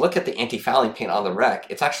 if you look at the anti-fouling paint on the wreck,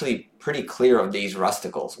 it's actually pretty clear of these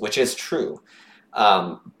rusticles, which is true.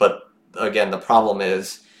 But again, the problem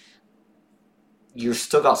is you've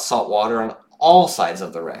still got salt water on all sides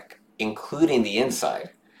of the wreck, including the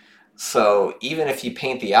inside. So even if you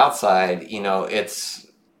paint the outside, it's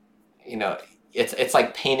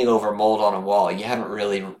like painting over mold on a wall. You haven't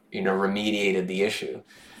really, remediated the issue.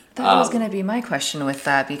 That was going to be my question with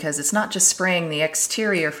that, because it's not just spraying the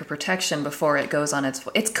exterior for protection before it goes on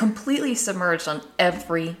it's completely submerged on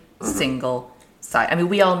every single side. I mean,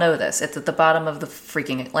 we all know this. It's at the bottom of the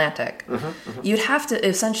freaking Atlantic. You'd have to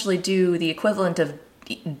essentially do the equivalent of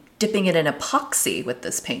dipping it in epoxy with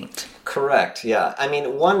this paint. Correct. Yeah. I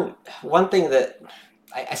mean, one thing that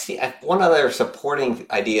I see, one other supporting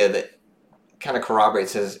idea that kind of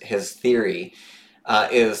corroborates his theory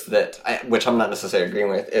is that, which I'm not necessarily agreeing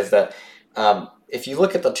with, is that if you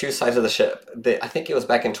look at the two sides of the ship, I think it was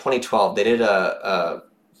back in 2012, they did a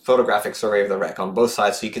photographic survey of the wreck on both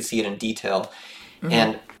sides so you could see it in detail.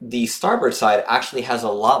 And the starboard side actually has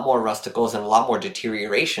a lot more rusticles and a lot more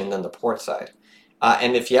deterioration than the port side.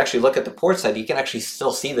 And if you actually look at the port side, you can actually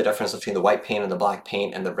still see the difference between the white paint and the black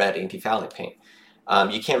paint and the red anti-fouling paint.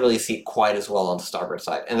 You can't really see it quite as well on the starboard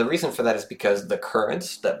side. And the reason for that is because the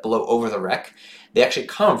currents that blow over the wreck, they actually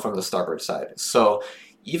come from the starboard side. So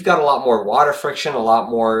you've got a lot more water friction, a lot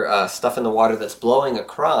more stuff in the water that's blowing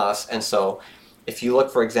across. And so if you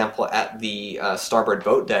look, for example, at the starboard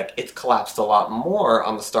boat deck, it's collapsed a lot more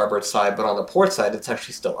on the starboard side, but on the port side, it's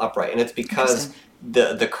actually still upright. And it's because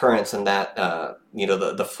the currents and that,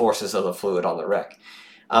 the forces of the fluid on the wreck.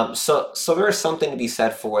 So there is something to be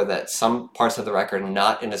said for that some parts of the wreck are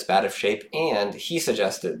not in as bad of shape, and he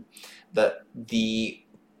suggested that the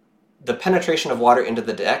penetration of water into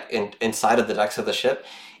the deck, inside of the decks of the ship,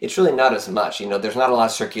 it's really not as much. There's not a lot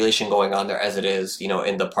of circulation going on there as it is,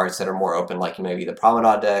 in the parts that are more open, like maybe the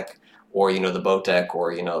promenade deck, or, the boat deck,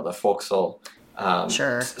 or, the forecastle.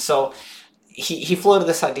 Sure. So he floated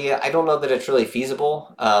this idea. I don't know that it's really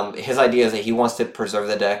feasible. His idea is that he wants to preserve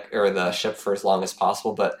the deck or the ship for as long as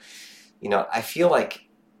possible, but I feel like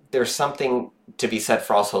there's something to be said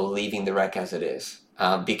for also leaving the wreck as it is,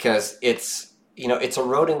 because it's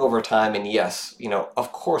eroding over time. And yes,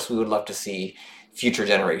 of course we would love to see future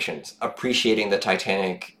generations appreciating the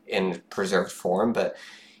Titanic in preserved form, but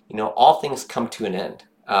all things come to an end,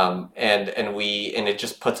 and it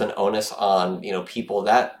just puts an onus on people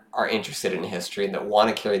that are interested in history and that want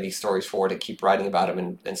to carry these stories forward, to keep writing about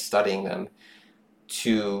them and studying them,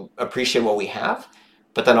 to appreciate what we have,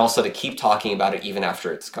 but then also to keep talking about it even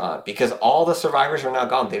after it's gone, because all the survivors are now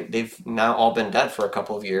gone. They've now all been dead for a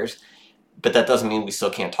couple of years, but that doesn't mean we still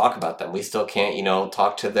can't talk about them. We still can't,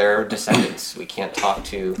 talk to their descendants. We can't talk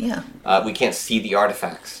to, we can't see the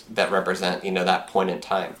artifacts that represent, that point in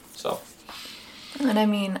time. So, and I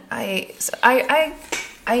mean, I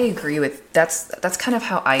agree with that's kind of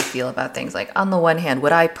how I feel about things. Like, on the one hand,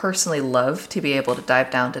 would I personally love to be able to dive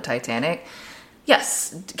down to Titanic?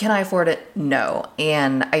 Yes. Can I afford it? No.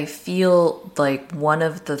 And I feel like one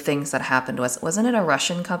of the things that happened wasn't it a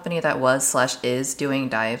Russian company that was/is doing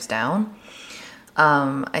dives down?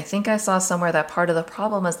 I think I saw somewhere that part of the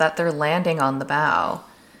problem is that they're landing on the bow.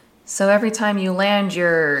 So every time you land,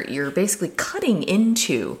 you're basically cutting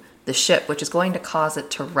into the ship, which is going to cause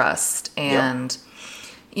it to rust. And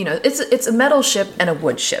it's a metal ship and a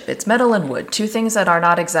wood ship. It's metal and wood, two things that are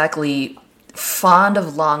not exactly fond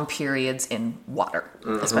of long periods in water,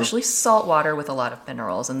 especially salt water with a lot of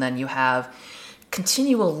minerals. And then you have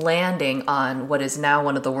continual landing on what is now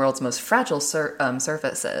one of the world's most fragile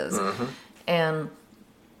surfaces. And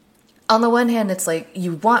on the one hand, it's like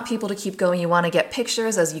you want people to keep going. You want to get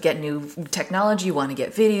pictures as you get new technology. You want to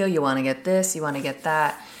get video. You want to get this. You want to get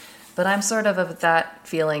that. But I'm sort of that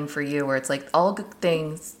feeling for you, where it's like all good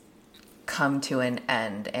things come to an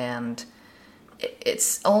end. And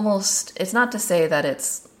it's not to say that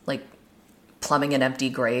it's like plumbing an empty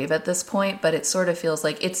grave at this point, but it sort of feels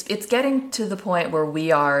like it's getting to the point where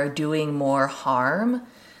we are doing more harm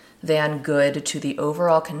than good to the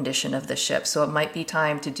overall condition of the ship. So it might be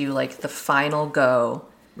time to do like the final go,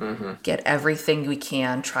 get everything we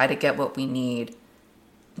can, try to get what we need,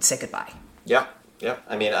 and say goodbye. Yeah.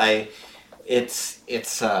 I mean, I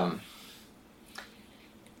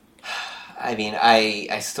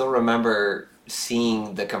still remember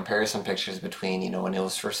seeing the comparison pictures between, when it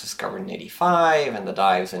was first discovered in 85 and the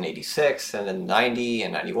dives in 86 and then 90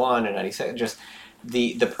 and 91 and 96, just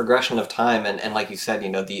the progression of time and like you said,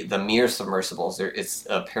 the Mir submersibles. It's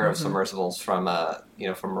a pair of submersibles from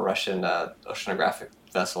from a Russian oceanographic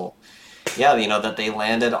vessel. Yeah, that they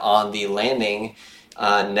landed on the landing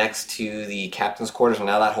next to the captain's quarters, and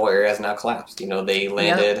now that whole area has now collapsed. They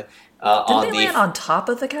landed. Didn't they land on top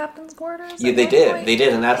of the captain's quarters? Yeah, they did. Point? They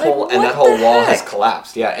did, and that whole wall has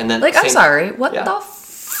collapsed. Yeah, and then I'm sorry. What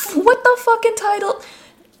the fucking title?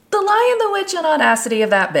 The Lion, the Witch, and Audacity of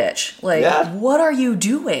that bitch. What are you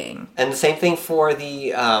doing? And the same thing for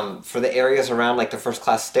the areas around the first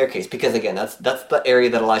class staircase, because again, that's the area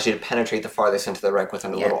that allows you to penetrate the farthest into the wreck with a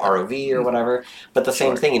little ROV or whatever. But the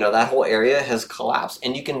same thing, that whole area has collapsed,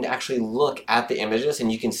 and you can actually look at the images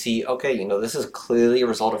and you can see, okay, this is clearly a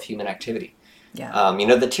result of human activity. Yeah.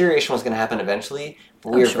 The deterioration was going to happen eventually,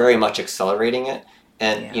 but we are very much accelerating it.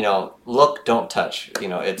 And look, don't touch.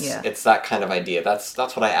 It's that kind of idea. That's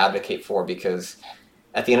what I advocate for, because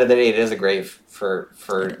at the end of the day, it is a grave for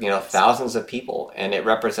thousands of people, and it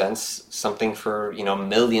represents something for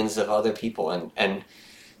millions of other people, and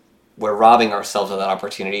we're robbing ourselves of that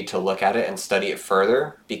opportunity to look at it and study it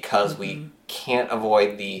further because we can't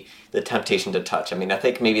avoid the temptation to touch. I mean, I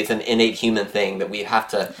think maybe it's an innate human thing that we have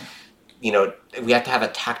to, we have to have a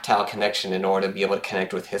tactile connection in order to be able to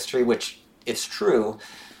connect with history, which. It's true,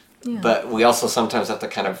 but we also sometimes have to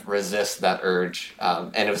kind of resist that urge.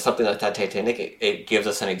 And it was something like that Titanic, it gives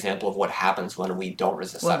us an example of what happens when we don't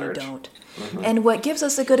resist that urge. When we don't. And what gives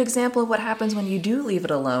us a good example of what happens when you do leave it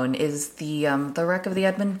alone is the wreck of the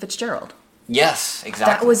Edmund Fitzgerald. Yes,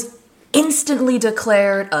 exactly. That was instantly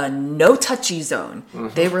declared a no-touchy zone.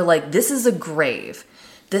 They were like, this is a grave.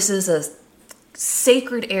 This is a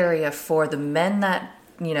sacred area for the men that...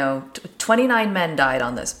 29 men died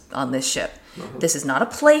on this ship. This is not a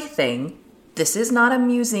plaything. This is not a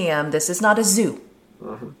museum. This is not a zoo.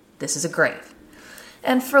 This is a grave.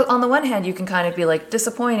 And on the one hand, you can kind of be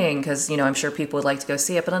disappointing because, I'm sure people would like to go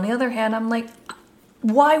see it. But on the other hand, I'm like,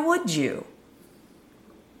 why would you?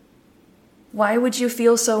 Why would you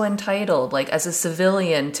feel so entitled, as a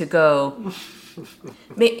civilian, to go...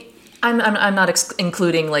 I'm not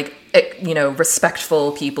including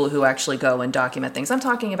respectful people who actually go and document things. I'm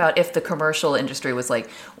talking about if the commercial industry was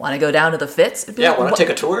want to go down to the Fitz? Want to take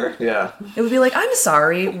a tour? Yeah. It would be I'm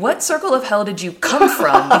sorry, what circle of hell did you come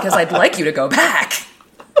from? Because I'd like you to go back.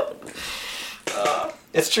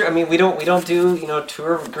 It's true. I mean, we don't do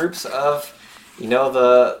tour groups of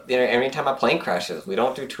every time a plane crashes. We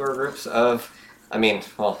don't do tour groups of. I mean,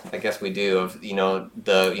 well, I guess we do of where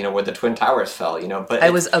the Twin Towers fell, but I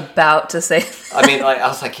was about to say that. I mean, I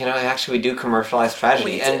was like, actually we do commercialize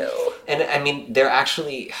tragedy, and I mean, they're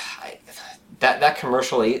actually that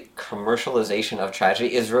commercialization of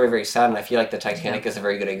tragedy is very, very sad, and I feel like the Titanic is a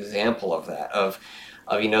very good example of that. Of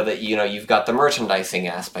that you've got the merchandising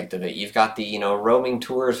aspect of it, you've got the roaming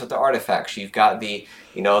tours with the artifacts, you've got the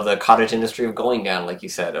the cottage industry of going down, like you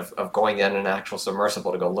said, of going down an actual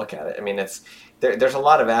submersible to go look at it. I mean, there's a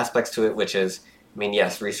lot of aspects to it, which is, I mean,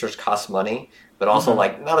 yes, research costs money, but also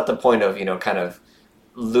not at the point of kind of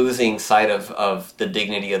losing sight of the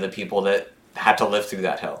dignity of the people that had to live through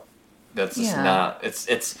that hell. That's just not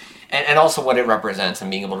it's and also what it represents,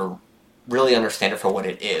 and being able to really understand it for what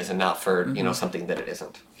it is and not for something that it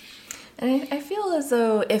isn't. And I feel as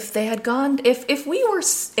though if they had gone, if we were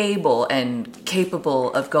able and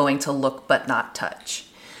capable of going to look but not touch,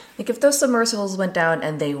 if those submersibles went down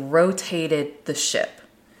and they rotated the ship,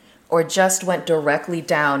 or just went directly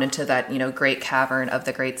down into that great cavern of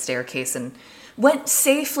the Great Staircase and went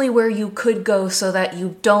safely where you could go so that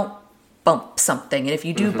you don't bump something, and if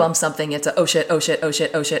you do bump something, it's a oh shit, oh shit, oh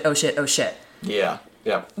shit, oh shit, oh shit, oh shit. Yeah.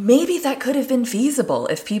 Yeah. Maybe that could have been feasible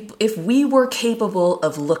if we were capable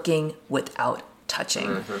of looking without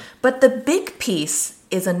touching. But the big piece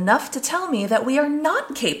is enough to tell me that we are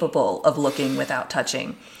not capable of looking without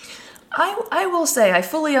touching. I will say I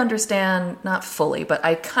fully understand, not fully, but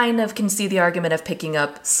I kind of can see the argument of picking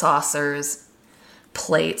up saucers,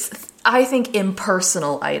 plates. I think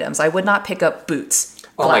impersonal items. I would not pick up boots.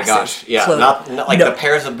 Oh my gosh, yeah, not like the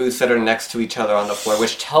pairs of boots that are next to each other on the floor,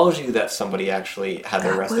 which tells you that somebody actually had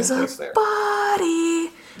their resting place there.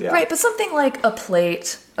 Body. Yeah. Right, but something like a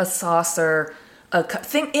plate, a saucer,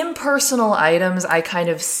 impersonal items, I kind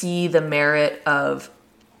of see the merit of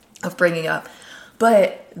bringing up.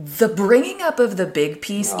 But the bringing up of the big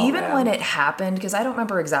piece, when it happened, because I don't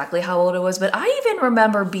remember exactly how old it was, but I even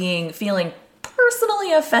remember feeling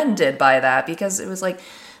personally offended by that, because it was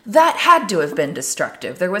that had to have been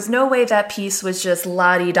destructive. There was no way that piece was just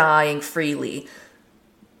la-di-dying freely.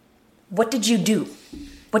 What did you do?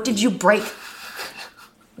 What did you break?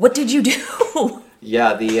 What did you do?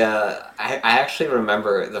 Yeah, I actually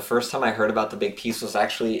remember the first time I heard about the big piece was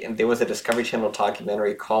actually there was a Discovery Channel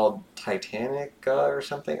documentary called Titanic or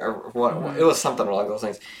something or what it was something along those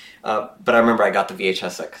lines. But I remember I got the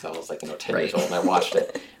VHS set because I was like 10 years old and I watched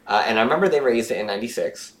it. And I remember they raised it in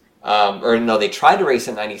 '96. Or no, they tried to race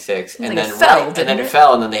it in '96 and then it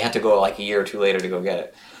fell and then they had to go like a year or two later to go get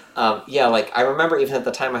it. Yeah, like I remember even at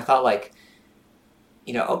the time I thought like,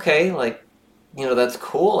 okay, like. That's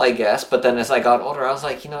cool, I guess. But then as I got older, I was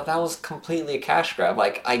like, that was completely a cash grab.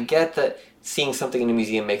 Like, I get that seeing something in a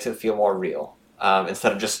museum makes it feel more real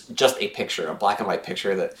instead of just a picture, a black and white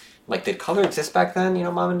picture that, like, did color exist back then,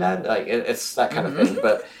 Mom and Dad? Like, it's that kind of thing.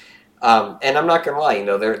 But, and I'm not going to lie,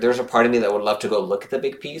 there's a part of me that would love to go look at the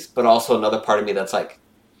big piece, but also another part of me that's like,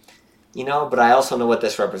 but I also know what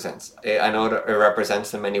this represents. I know it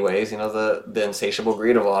represents in many ways, the insatiable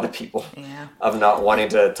greed of a lot of people of not wanting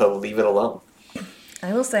to leave it alone.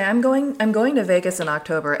 I will say I'm going to Vegas in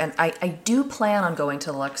October, and I do plan on going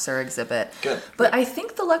to the Luxor exhibit. Good. But I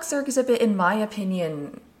think the Luxor exhibit, in my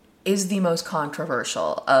opinion, is the most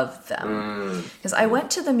controversial of them. Because I went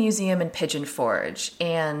to the museum in Pigeon Forge,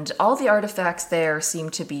 and all the artifacts there seem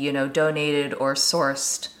to be, donated or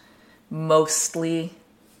sourced mostly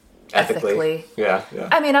ethically. Yeah.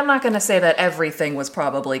 I mean, I'm not going to say that everything was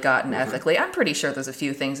probably gotten ethically. I'm pretty sure there's a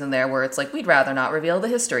few things in there where it's like, we'd rather not reveal the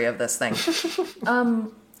history of this thing.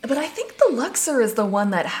 But I think the Luxor is the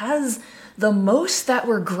one that has the most that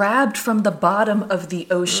were grabbed from the bottom of the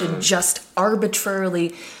ocean just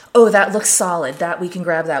arbitrarily. Oh, that looks solid. That we can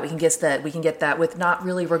grab that. We can get that with not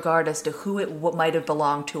really regard as to who it might have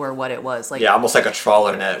belonged to or what it was. Like, almost like a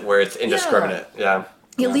trawler net where it's indiscriminate. Yeah.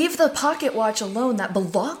 You leave the pocket watch alone that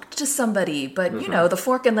belonged to somebody, but, the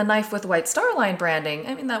fork and the knife with White Star Line branding,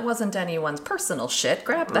 I mean, that wasn't anyone's personal shit.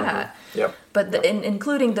 Grab that. Yep. But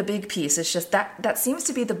including the big piece, it's just that seems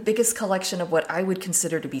to be the biggest collection of what I would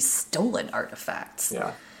consider to be stolen artifacts.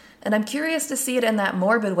 Yeah. And I'm curious to see it in that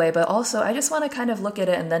morbid way, but also I just want to kind of look at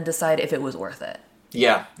it and then decide if it was worth it.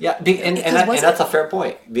 Yeah. And that's a fair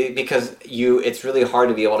point, because it's really hard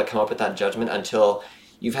to be able to come up with that judgment until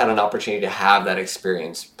you've had an opportunity to have that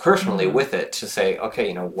experience personally with it to say,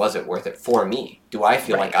 okay, was it worth it for me? Do I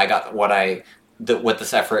feel like I got what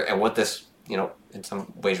this effort and what this, in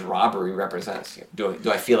some ways robbery represents? Do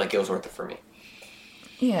I feel like it was worth it for me?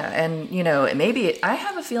 Yeah, and maybe I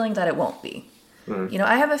have a feeling that it won't be.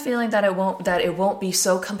 I have a feeling that it won't be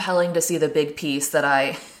so compelling to see the big piece that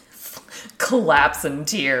I collapse in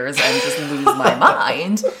tears and just lose my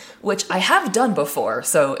mind, which I have done before,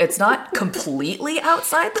 so it's not completely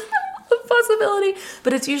outside the possibility,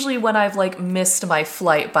 but it's usually when I've missed my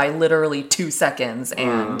flight by literally 2 seconds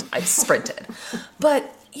and I've sprinted.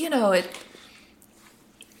 But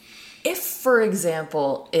if, for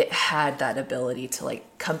example, it had that ability to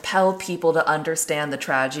compel people to understand the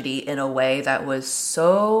tragedy in a way that was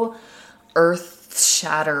so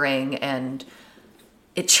earth-shattering and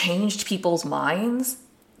it changed people's minds,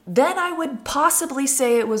 then I would possibly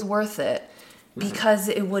say it was worth it, because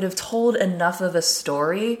it would have told enough of a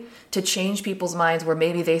story to change people's minds where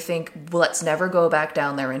maybe they think, well, let's never go back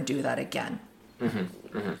down there and do that again.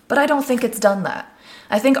 But I don't think it's done that.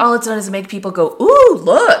 I think all it's done is make people go, ooh,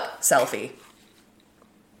 look, selfie.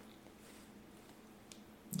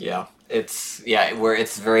 Yeah, where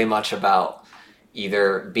it's very much about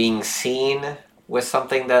either being seen with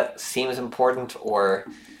something that seems important, or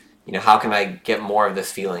how can I get more of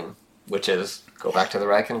this feeling, which is go back to the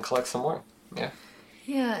wreck and collect some more.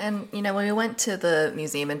 Yeah, and when we went to the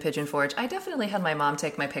museum in Pigeon Forge, I definitely had my mom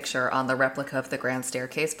take my picture on the replica of the Grand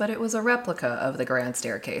Staircase, but it was a replica of the Grand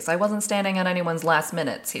Staircase. I wasn't standing on anyone's last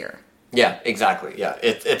minutes here. Yeah, exactly. Yeah,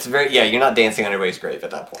 it's very, you're not dancing on anybody's grave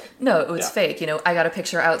at that point. No, it was fake. I got a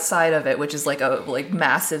picture outside of it, which is a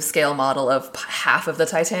massive scale model of half of the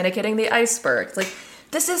Titanic hitting the iceberg. It's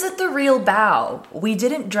this isn't the real bow. We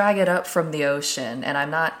didn't drag it up from the ocean, and I'm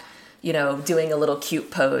not, doing a little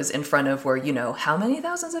cute pose in front of where, how many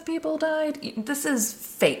thousands of people died. This is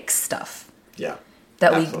fake stuff. Yeah.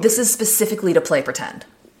 This is specifically to play pretend.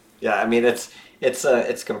 Yeah, I mean,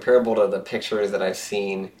 it's comparable to the pictures that I've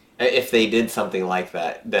seen. If they did something like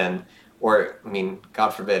that, then, or, I mean, God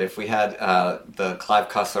forbid, if we had the Clive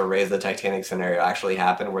Cussler Raise the Titanic scenario actually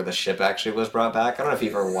happen where the ship actually was brought back. I don't know if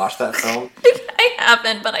you've ever watched that film. I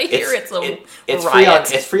haven't, but I hear it's riot.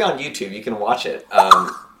 It's free on YouTube. You can watch it.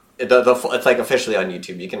 It's officially on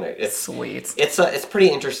YouTube. You can. It's sweet. It's pretty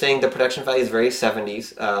interesting. The production value is very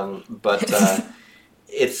 70s, but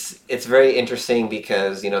it's very interesting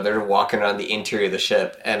because they're walking around the interior of the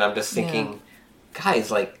ship, and I'm just thinking. Yeah.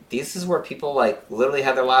 Guys, this is where people literally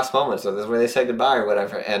had their last moments, or this is where they said goodbye or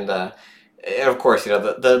whatever, and And of course,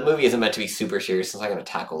 the movie isn't meant to be super serious. It's not going to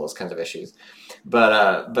tackle those kinds of issues.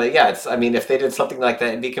 But yeah, I mean, if they did something like that,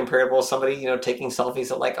 it'd be comparable to somebody, taking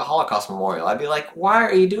selfies at like a Holocaust memorial. I'd be like, why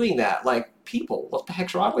are you doing that? Like, people, what the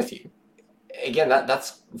heck's wrong with you? Again,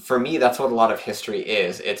 that's for me, that's what a lot of history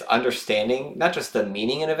is. It's understanding not just the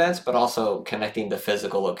meaning in events, but also connecting the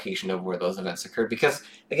physical location of where those events occurred. Because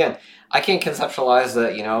again, I can't conceptualize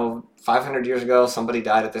that, 500 years ago, somebody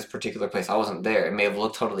died at this particular place. I wasn't there. It may have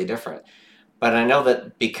looked totally different. But I know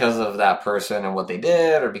that because of that person and what they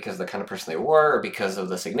did, or because of the kind of person they were, or because of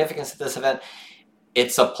the significance of this event,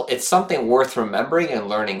 it's something worth remembering and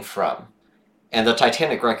learning from. And the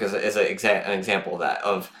Titanic wreck is an example of that.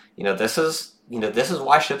 This is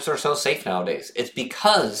why ships are so safe nowadays. It's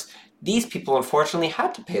because these people unfortunately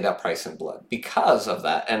had to pay that price in blood because of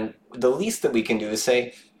that. And the least that we can do is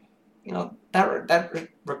say, that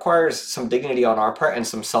requires some dignity on our part and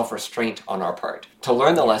some self-restraint on our part to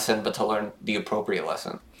learn the lesson, but to learn the appropriate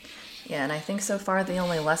lesson. Yeah, and I think so far the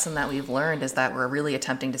only lesson that we've learned is that we're really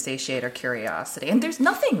attempting to satiate our curiosity. And there's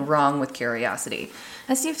nothing wrong with curiosity.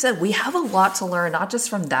 As Steve said, we have a lot to learn, not just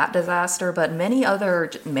from that disaster, but many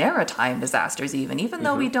other maritime disasters even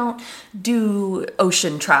though we don't do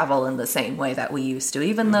ocean travel in the same way that we used to.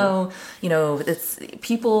 Even though, it's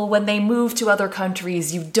people, when they move to other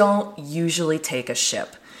countries, you don't usually take a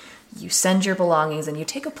ship. You send your belongings and you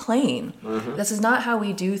take a plane. Mm-hmm. This is not how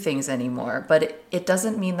we do things anymore, but it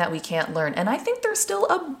doesn't mean that we can't learn. And I think there's still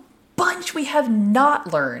a bunch we have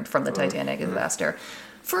not learned from the Titanic disaster.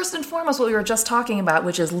 First and foremost, what we were just talking about,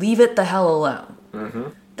 which is leave it the hell alone. Mm-hmm.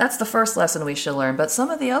 That's the first lesson we should learn. But some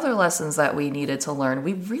of the other lessons that we needed to learn,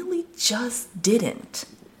 we really just didn't.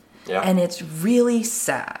 Yeah. And it's really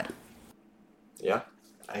sad. Yeah,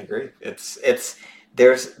 I agree.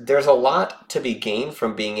 There's a lot to be gained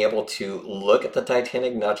from being able to look at the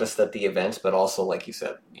Titanic, not just at the events, but also, like you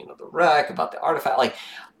said, the wreck, about the artifact, like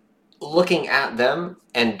looking at them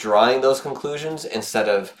and drawing those conclusions instead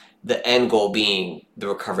of the end goal being the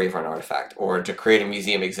recovery of an artifact or to create a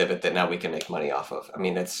museum exhibit that now we can make money off of. I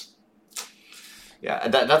mean, that's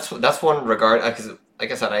one regard, because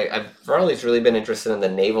like I said, I've always really been interested in the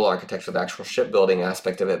naval architecture, the actual shipbuilding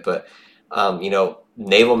aspect of it, but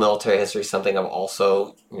naval military history is something I've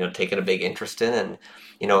also, taken a big interest in. And,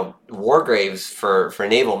 war graves for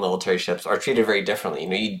naval military ships are treated very differently.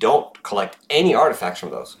 You don't collect any artifacts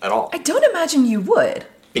from those at all. I don't imagine you would.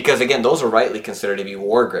 Because, again, those are rightly considered to be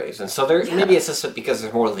war graves. And so maybe it's just because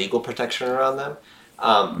there's more legal protection around them.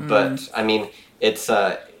 But, I mean, it's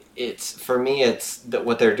for me, it's that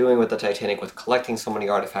what they're doing with the Titanic, with collecting so many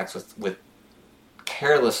artifacts, with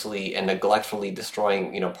carelessly and neglectfully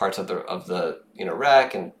destroying, parts of the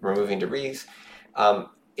wreck and removing debris.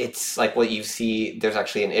 It's like what you see. There's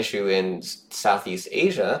actually an issue in Southeast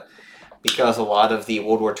Asia because a lot of the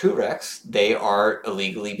World War II wrecks, they are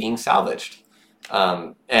illegally being salvaged,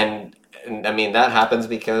 and I mean that happens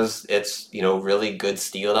because it's really good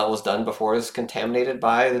steel that was done before it was contaminated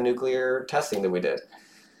by the nuclear testing that we did.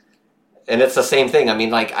 And it's the same thing. I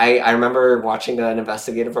mean, like, I remember watching an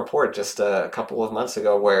investigative report just a couple of months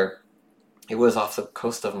ago where it was off the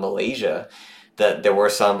coast of Malaysia that there were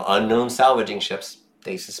some unknown salvaging ships.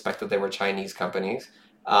 They suspected they were Chinese companies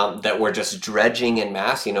that were just dredging en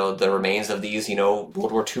masse, the remains of these, World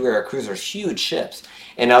War II era cruisers, huge ships.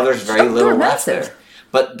 And now there's very little left there.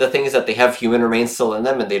 But the thing is that they have human remains still in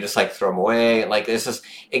them and they just, throw them away. Like, it's just,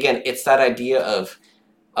 again, it's that idea of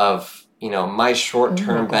my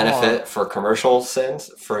short-term benefit for commercial sins,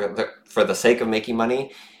 for the sake of making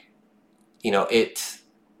money,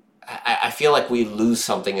 I feel like we lose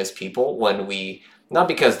something as people when we, not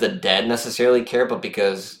because the dead necessarily care, but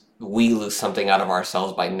because we lose something out of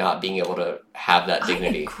ourselves by not being able to have that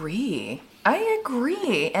dignity. I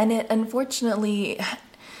agree. And unfortunately,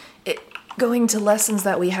 going to lessons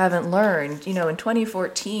that we haven't learned, in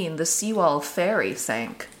 2014, the Seawall ferry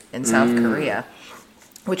sank in South Korea,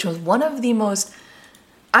 which was one of the most,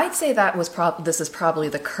 I'd say that was this is probably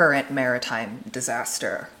the current maritime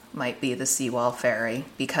disaster, might be the Seawall ferry,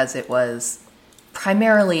 because it was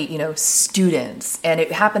primarily, students, and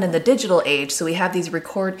it happened in the digital age, so we have these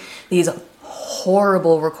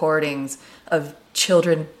horrible recordings of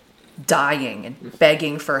children dying and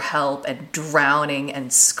begging for help and drowning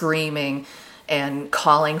and screaming and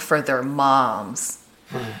calling for their moms,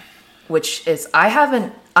 which is,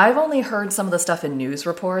 I've only heard some of the stuff in news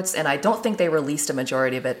reports, and I don't think they released a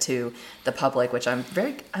majority of it to the public, which I'm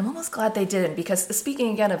almost glad they didn't, because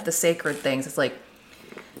speaking again of the sacred things, it's like,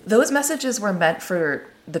 those messages were meant for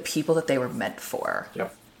the people that they were meant for.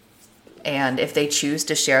 Yep. And if they choose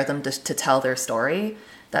to share them to tell their story,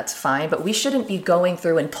 that's fine. But we shouldn't be going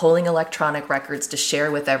through and pulling electronic records to share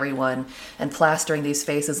with everyone and plastering these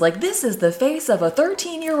faces like, this is the face of a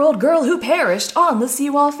 13-year-old girl who perished on the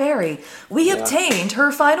Seawall Ferry. We obtained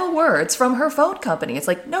her final words from her phone company. It's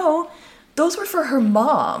like, no, those were for her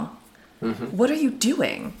mom. Mm-hmm. What are you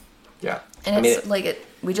doing? Yeah. And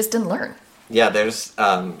we just didn't learn. Yeah, there's,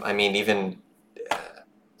 even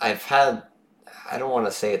I've had, I don't want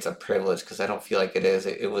to say it's a privilege because I don't feel like it is.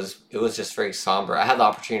 It was just very somber. I had the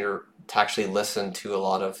opportunity to actually listen to a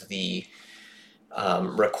lot of the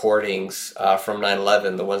recordings from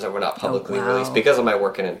 9/11, the ones that were not publicly released because of my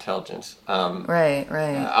work in intelligence. Right.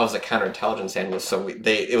 I was a counterintelligence analyst, so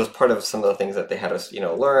it was part of some of the things that they had us,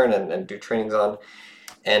 learn and do trainings on.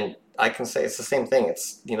 And I can say it's the same thing.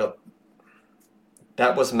 It's,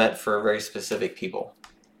 that was meant for very specific people.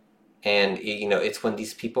 And, it's when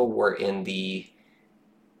these people were in the,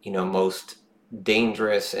 most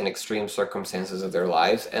dangerous and extreme circumstances of their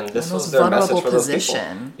lives. And this was their message for those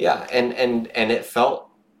people. Yeah. And it felt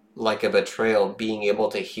like a betrayal being able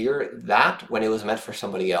to hear that when it was meant for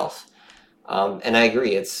somebody else. And I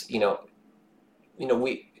agree. It's, I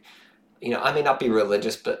may not be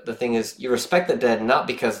religious, but the thing is, you respect the dead not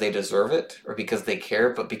because they deserve it or because they care,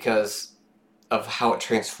 but because of how it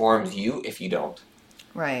transforms you if you don't.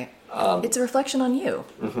 Right. It's a reflection on you.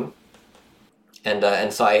 Mm-hmm.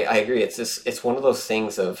 And so I agree. It's one of those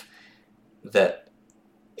things of that.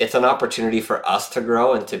 It's an opportunity for us to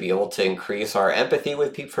grow and to be able to increase our empathy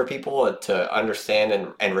for people, and to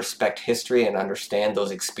understand and respect history and understand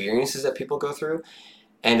those experiences that people go through,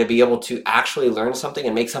 and to be able to actually learn something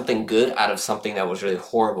and make something good out of something that was really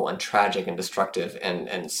horrible and tragic and destructive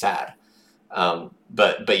and sad.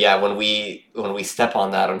 But yeah, when we step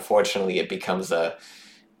on that, unfortunately, it becomes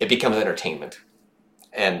entertainment,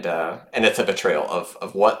 and it's a betrayal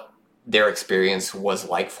of what their experience was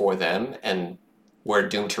like for them, and we're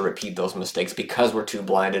doomed to repeat those mistakes because we're too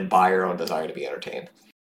blinded by our own desire to be entertained.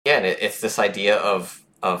 Again, it's this idea of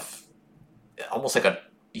almost like a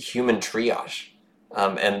human triage,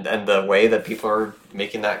 and the way that people are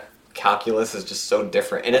making that calculus is just so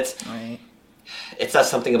different, and it's. Right. It's not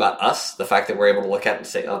something about us, the fact that we're able to look at it and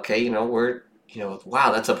say, okay,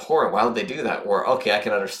 wow, that's abhorrent. Why would they do that? Or, okay, I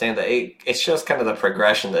can understand that. It shows kind of the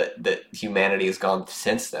progression that humanity has gone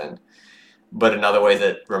since then. But another way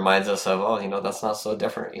that reminds us of, that's not so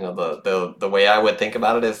different. The way I would think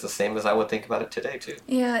about it is the same as I would think about it today, too.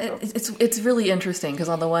 Yeah, it's really interesting because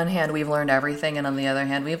on the one hand, we've learned everything, and on the other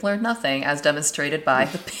hand, we've learned nothing, as demonstrated by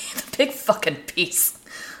the big fucking piece.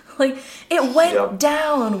 Like, it went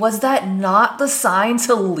down. Was that not the sign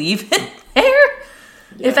to leave it there?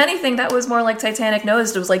 Yeah. If anything, that was more like Titanic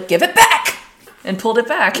nosed. It was like, give it back! And pulled it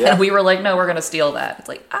back. Yeah. And we were like, no, we're going to steal that. It's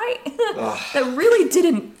like, that really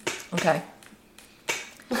didn't... Okay.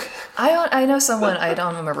 I know someone, I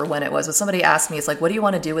don't remember when it was, but somebody asked me, it's like, what do you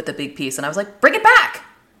want to do with the big piece? And I was like, bring it back!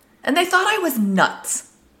 And they thought I was nuts.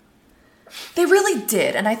 They really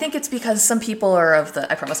did, and I think it's because some people are of the...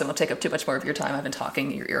 I promise I won't take up too much more of your time. I've been talking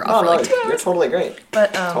your ear off for like 2 hours. You're totally great.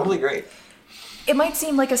 But, totally great. It might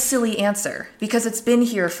seem like a silly answer, because it's been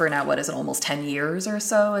here for now, what is it, almost 10 years or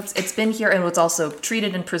so? It's been here, and it's also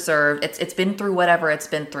treated and preserved. It's been through whatever it's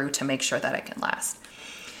been through to make sure that it can last.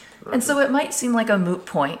 Right. And so it might seem like a moot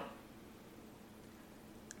point,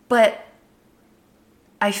 but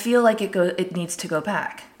I feel like it needs to go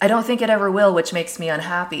back. I don't think it ever will, which makes me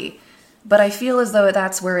unhappy. But I feel as though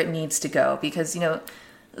that's where it needs to go because,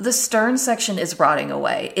 the stern section is rotting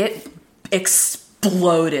away. It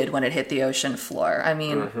exploded when it hit the ocean floor. I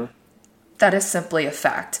mean, that is simply a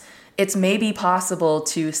fact. It's maybe possible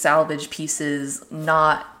to salvage pieces,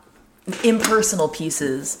 not impersonal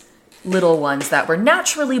pieces, little ones that were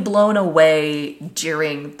naturally blown away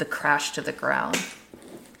during the crash to the ground.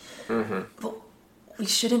 Mm-hmm. But we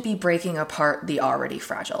shouldn't be breaking apart the already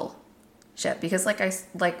fragile ship because I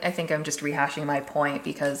think I'm just rehashing my point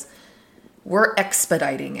because we're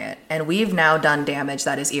expediting it and we've now done damage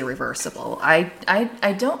that is irreversible. I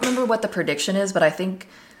don't remember what the prediction is, but I think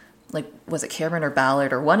was it Cameron or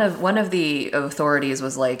Ballard or one of the authorities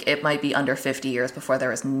was like it might be under 50 years before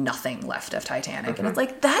there is nothing left of Titanic. And it's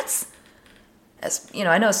like that's as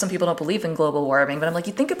I know some people don't believe in global warming, but I'm like,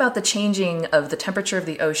 you think about the changing of the temperature of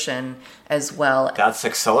the ocean as well. That's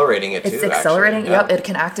accelerating it too. It's accelerating. Actually. Yeah. Yep. It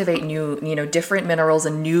can activate new, different minerals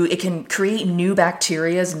and it can create new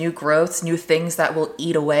bacterias, new growths, new things that will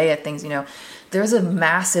eat away at things, There's a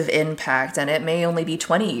massive impact and it may only be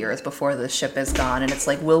 20 years before the ship is gone. And it's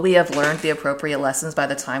like, will we have learned the appropriate lessons by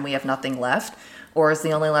the time we have nothing left? Or is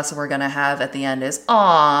the only lesson we're going to have at the end is,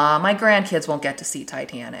 my grandkids won't get to see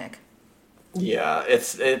Titanic. Yeah,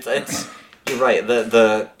 it's you're right.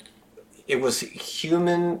 it was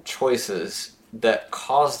human choices that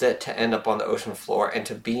caused it to end up on the ocean floor and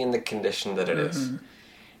to be in the condition that it is.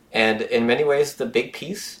 And in many ways, the big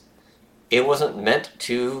piece, it wasn't meant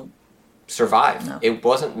to survive. No. It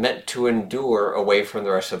wasn't meant to endure away from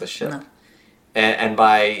the rest of the ship. No. And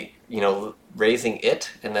by, raising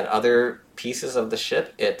it and then other pieces of the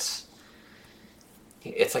ship, it's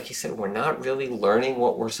like you said, we're not really learning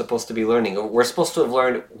what we're supposed to be learning. We're supposed to have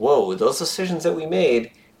learned, whoa, those decisions that we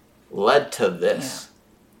made led to this.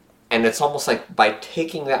 Yeah. And it's almost like by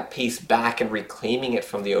taking that piece back and reclaiming it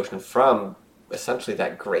from the ocean, from essentially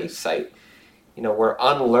that grave site, we're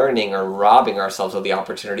unlearning or robbing ourselves of the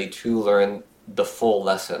opportunity to learn the full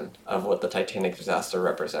lesson of what the Titanic disaster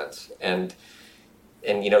represents. And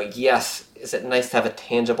yes, is it nice to have a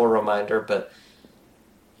tangible reminder, but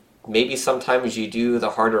maybe sometimes you do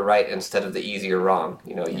the harder right instead of the easier wrong.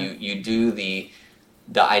 You do the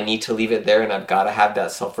I need to leave it there, and I've got to have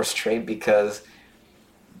that self-restraint because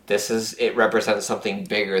it represents something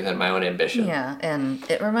bigger than my own ambition. Yeah, and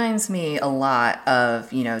it reminds me a lot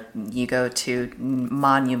of, you go to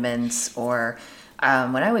monuments or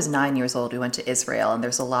when I was 9 years old, we went to Israel, and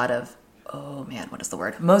there's a lot of, what is the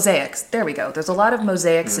word? Mosaics. There we go. There's a lot of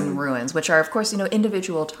mosaics and ruins, which are, of course,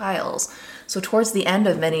 individual tiles. So towards the end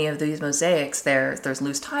of many of these mosaics, there's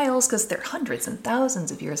loose tiles because they're hundreds and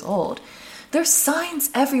thousands of years old. There's signs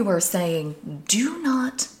everywhere saying, do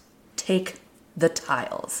not take the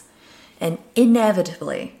tiles. And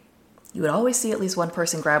inevitably, you would always see at least one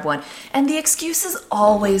person grab one. And the excuse is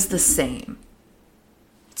always the same.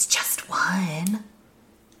 It's just one.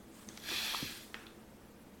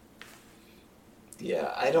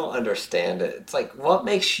 Yeah, I don't understand it. It's like, what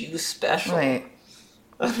makes you special? Right.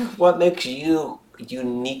 What makes you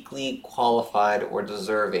uniquely qualified or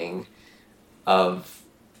deserving of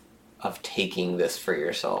taking this for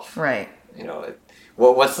yourself? Right.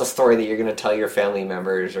 What's the story that you're going to tell your family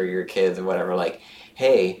members or your kids or whatever? Like,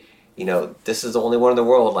 hey, this is the only one in the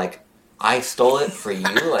world. Like, I stole it for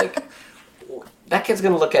you. Like, that kid's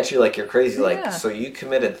going to look at you like you're crazy. Yeah. Like, so you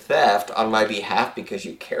committed theft on my behalf because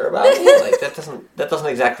you care about me? Like, that doesn't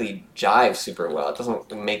exactly jive super well. It doesn't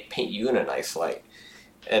paint you in a nice light.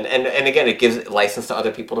 And again, it gives license to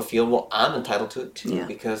other people to feel, well, I'm entitled to it too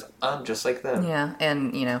because I'm just like them. Yeah,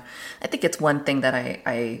 and I think it's one thing that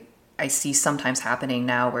I see sometimes happening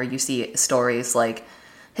now where you see stories like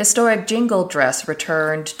historic jingle dress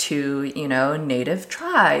returned to, native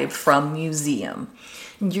tribe from museum.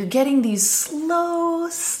 And you're getting these slow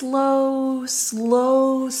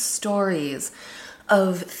stories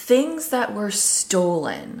of things that were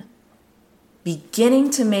stolen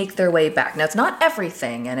beginning to make their way back. Now, it's not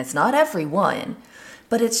everything and it's not everyone,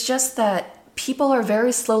 but it's just that people are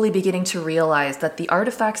very slowly beginning to realize that the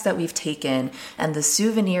artifacts that we've taken and the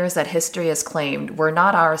souvenirs that history has claimed were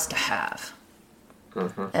not ours to have.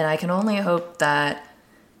 Mm-hmm. And I can only hope that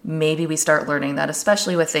maybe we start learning that,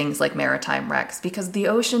 especially with things like maritime wrecks, because the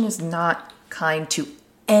ocean is not kind to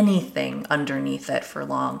anything underneath it for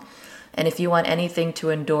long. And if you want anything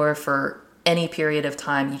to endure for any period of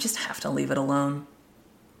time, you just have to leave it alone.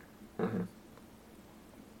 Mm-hmm.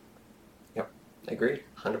 Yep, agreed.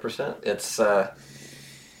 100%. It's, I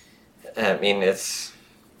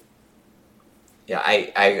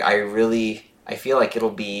feel like it'll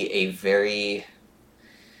be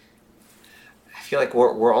I feel like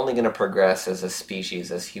we're only going to progress as a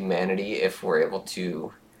species, as humanity, if we're able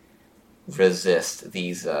to resist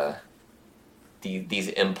these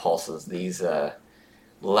impulses, these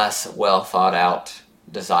less well thought out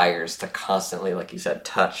desires to constantly, like you said,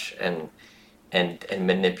 touch and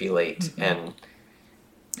manipulate mm-hmm. and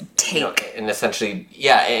take and essentially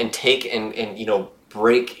take and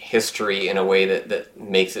break history in a way that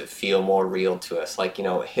makes it feel more real to us. Like,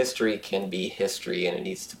 history can be history and it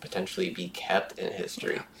needs to potentially be kept in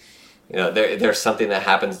history. There's something that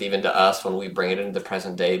happens even to us when we bring it into the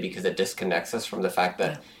present day because it disconnects us from the fact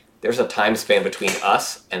that there's a time span between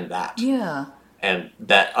us and that. Yeah. And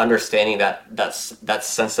that understanding that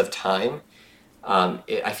sense of time,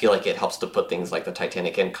 I feel like it helps to put things like the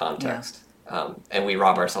Titanic in context. Yeah. And we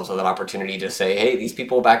rob ourselves of that opportunity to say, hey, these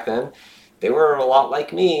people back then, they were a lot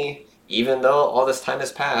like me, even though all this time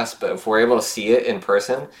has passed. But if we're able to see it in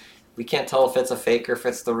person, we can't tell if it's a fake or if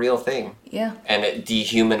it's the real thing. Yeah. And it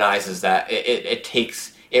dehumanizes that.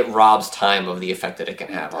 It robs time of the effect that it can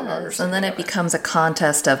have on our understanding. And then it becomes a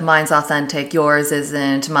contest of mine's authentic, yours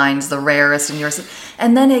isn't, mine's the rarest, and yours.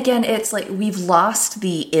 And then again, it's like we've lost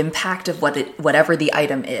the impact of whatever the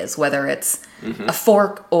item is, whether it's mm-hmm. a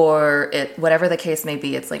fork or whatever the case may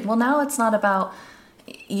be. It's like, well, now it's not about.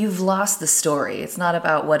 You've lost the story. It's not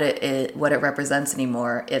about what it represents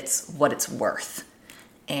anymore. It's what it's worth.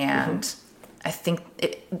 And I think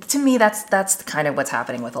to me that's kind of what's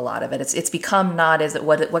happening with a lot of it. It's become not is it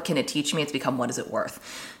what can it teach me? It's become what is it worth?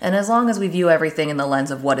 And as long as we view everything in the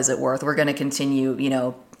lens of what is it worth, we're going to continue,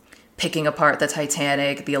 picking apart the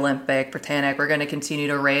Titanic, the Olympic, Britannic. We're going to continue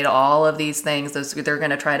to raid all of these things. They're going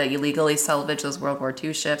to try to illegally salvage those World War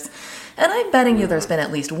II ships. And I'm betting you there's been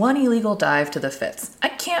at least one illegal dive to the Fifth. I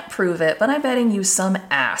can't prove it, but I'm betting you some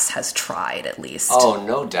ass has tried at least. Oh,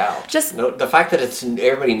 no doubt. The fact that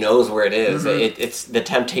everybody knows where it is, it's the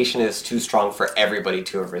temptation is too strong for everybody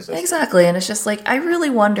to have resisted. Exactly, and it's just like I really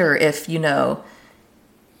wonder if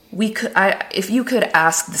if you could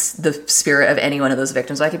ask the spirit of any one of those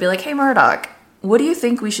victims, I could be like, hey, Murdoch, what do you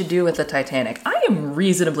think we should do with the Titanic? I am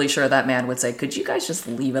reasonably sure that man would say, could you guys just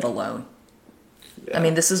leave it alone? Yeah. I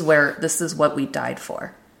mean, this is what we died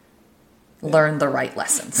for. Yeah. Learn the right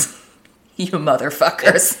lessons. You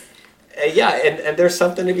motherfuckers. And there's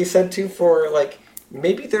something to be said, too, for,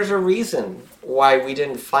 maybe there's a reason why we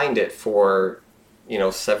didn't find it for,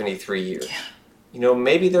 73 years. Yeah.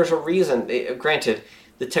 Maybe there's a reason. Granted,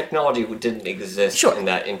 the technology didn't exist in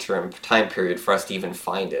that interim time period for us to even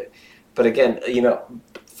find it. But again,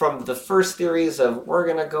 from the first theories of we're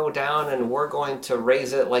going to go down and we're going to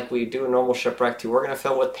raise it like we do a normal shipwreck to, we're going to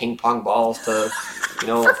fill it with ping pong balls to,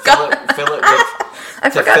 fill it with... I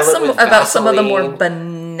forgot about some of the more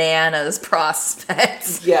bananas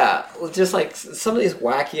prospects. Yeah, just like some of these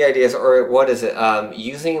wacky ideas, or what is it?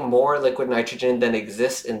 Using more liquid nitrogen than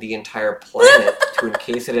exists in the entire planet to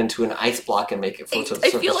encase it into an ice block and make it float to the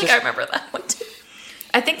surface. I feel like I remember that one too.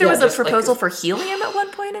 I think there was a proposal for helium at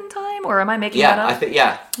one point in time, or am I making that up? I think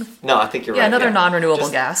I think you're right. Another non-renewable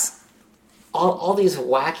gas. All these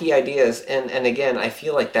wacky ideas, and again, I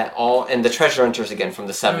feel like that and the treasure hunters again from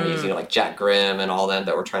the 70s, like Jack Grimm and all them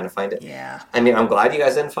that were trying to find it. Yeah. I mean, I'm glad you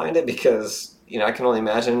guys didn't find it because, I can only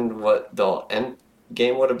imagine what the end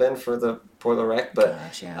game would have been for the wreck. But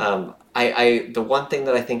the one thing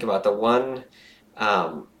that I think about,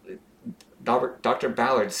 Dr.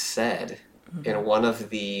 Ballard said in one of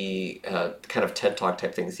the kind of TED Talk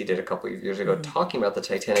type things he did a couple of years ago, talking about the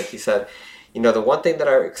Titanic, he said, the one thing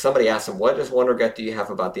that somebody asked him, what one regret do you have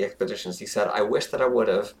about the expeditions? He said, I wish that I would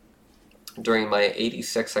have, during my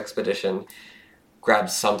 86 expedition, grabbed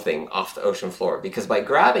something off the ocean floor. Because by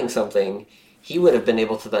grabbing something, he would have been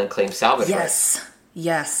able to then claim salvage rights.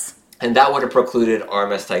 Yes. And that would have precluded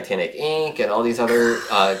RMS Titanic Inc. and all these other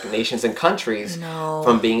nations and countries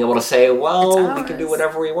from being able to say, well, we can do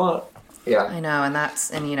whatever we want. Yeah. I know, and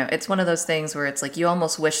it's one of those things where it's like you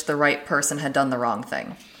almost wish the right person had done the wrong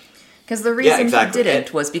thing. Because the reason he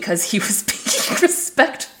didn't was because he was being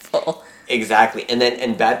respectful. Exactly.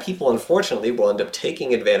 And bad people, unfortunately, will end up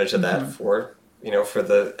taking advantage of that for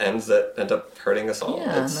the ends that end up hurting us all.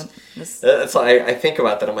 Yeah, that's why I think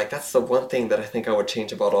about that. I'm like, that's the one thing that I think I would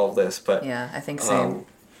change about all of this. But yeah, I think so.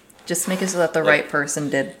 Just make it so that the right person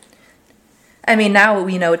did. I mean, now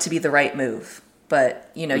we know it to be the right move.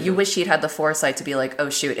 But, you wish he'd had the foresight to be like, oh,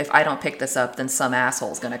 shoot, if I don't pick this up, then some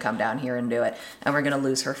asshole's going to come down here and do it, and we're going to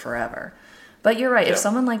lose her forever. But you're right. Yeah. If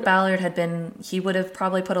someone like Ballard had been, he would have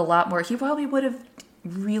probably put a lot more, he probably would have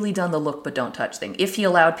really done the look but don't touch thing. If he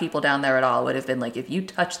allowed people down there at all, it would have been like, if you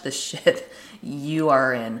touch the ship, you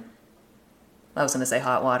are in, I was going to say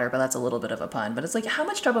hot water, but that's a little bit of a pun. But it's like, how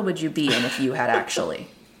much trouble would you be in if you had actually,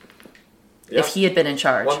 if he had been in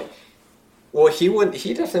charge? Well, he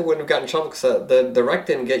definitely wouldn't have gotten in trouble because the wreck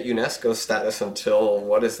didn't get UNESCO status until,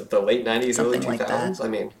 the late 90s, something early 2000s? Like that.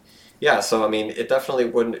 I mean, it definitely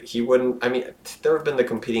wouldn't, there have been the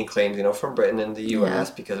competing claims, from Britain and the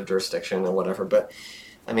US because of jurisdiction or whatever, but,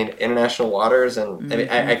 international waters, and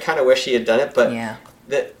I kind of wish he had done it, but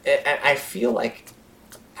I feel like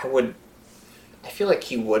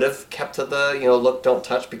he would have kept to the, look, don't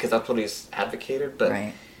touch, because that's what he's advocated, but...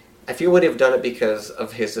 Right. I feel would have done it because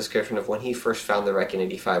of his description of when he first found the wreck in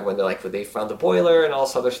 '85, when they found the boiler and all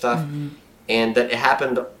this other stuff, and that it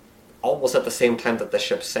happened almost at the same time that the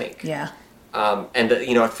ship sank. Yeah. And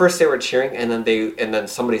at first they were cheering, and then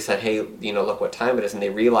somebody said, "Hey, look what time it is," and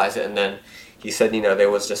they realized it, and then he said,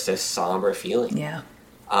 there was just this somber feeling. Yeah.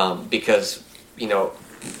 Because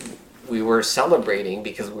we were celebrating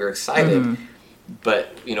because we were excited.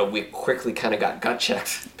 But, we quickly kind of got gut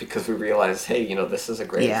checked because we realized, hey, this is a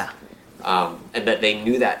grave. Yeah. And that they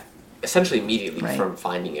knew that essentially immediately from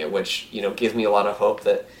finding it, which, gives me a lot of hope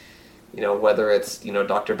that, whether it's,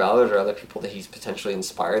 Dr. Ballard or other people that he's potentially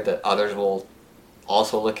inspired, that others will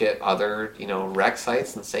also look at other, wreck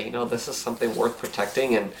sites and say, this is something worth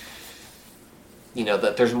protecting. And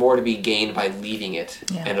that there's more to be gained by leaving it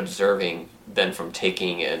Yeah. and observing than from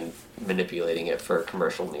taking and manipulating it for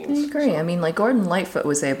commercial I means. agree. I mean, like Gordon Lightfoot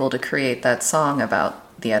was able to create that song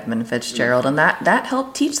about the Edmund Fitzgerald, and that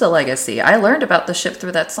helped teach the legacy. I learned about the ship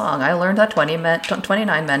through that song. I learned that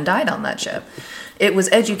 29 men died on that ship. It was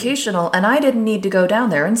educational, and I didn't need to go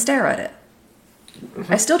down there and stare at it.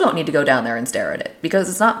 I still don't need to go down there and stare at it, because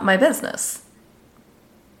it's not my business.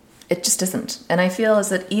 It just isn't. And I feel as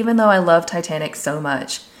that even though I love Titanic so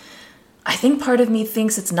much, I think part of me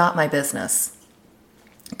thinks it's not my business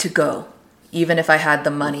to go. Even if I had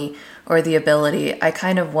the money or the ability, I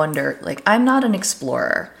kind of wonder, like, I'm not an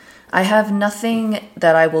explorer. I have nothing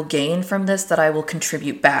that I will gain from this that I will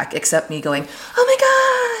contribute back, except me going, oh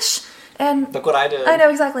my gosh! And look what I did. I know,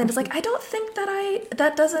 exactly. And it's like, I don't think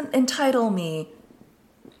that doesn't entitle me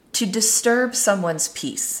to disturb someone's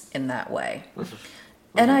peace in that way.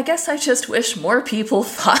 And I guess I just wish more people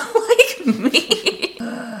thought like me.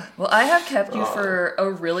 Well, I have kept you for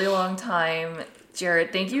a really long time.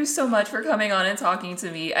 Jared, thank you so much for coming on and talking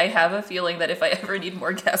to me. I have a feeling that if I ever need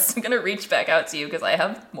more guests, I'm going to reach back out to you because I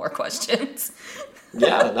have more questions.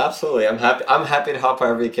 Yeah, absolutely. I'm happy to help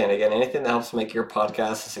however you can. Again, anything that helps make your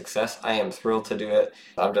podcast a success, I am thrilled to do it.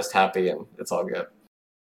 I'm just happy and it's all good.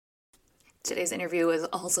 Today's interview was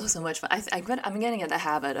also so much fun. I'm getting in the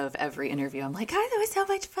habit of every interview. I'm like, that was so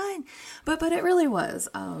much fun. But it really was.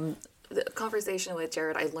 The conversation with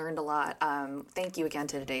Jared, I learned a lot. Thank you again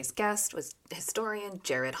to today's guest, was historian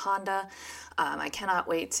Jared Honda. I cannot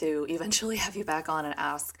wait to eventually have you back on and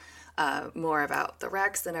ask more about the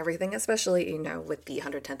wrecks and everything, especially, with the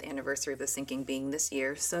 110th anniversary of the sinking being this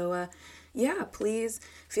year. So, yeah, please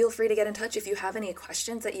feel free to get in touch. If you have any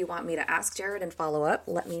questions that you want me to ask Jared and follow up,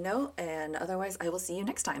 let me know. And otherwise, I will see you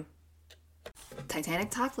next time. Titanic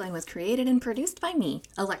Talkline was created and produced by me,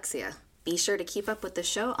 Alexia. Be sure to keep up with the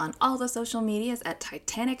show on all the social medias at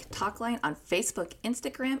Titanic Talkline on Facebook,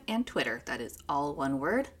 Instagram, and Twitter. That is all one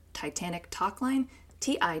word, Titanic Talkline,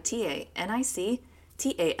 TITANIC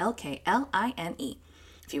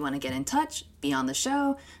If you want to get in touch, be on the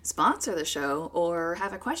show, sponsor the show, or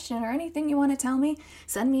have a question or anything you want to tell me,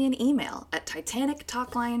 send me an email at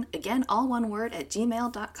TitanicTalkline, again, all one word, at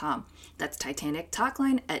gmail.com. That's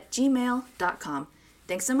TitanicTalkline at gmail.com.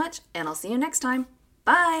 Thanks so much, and I'll see you next time.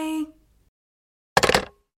 Bye!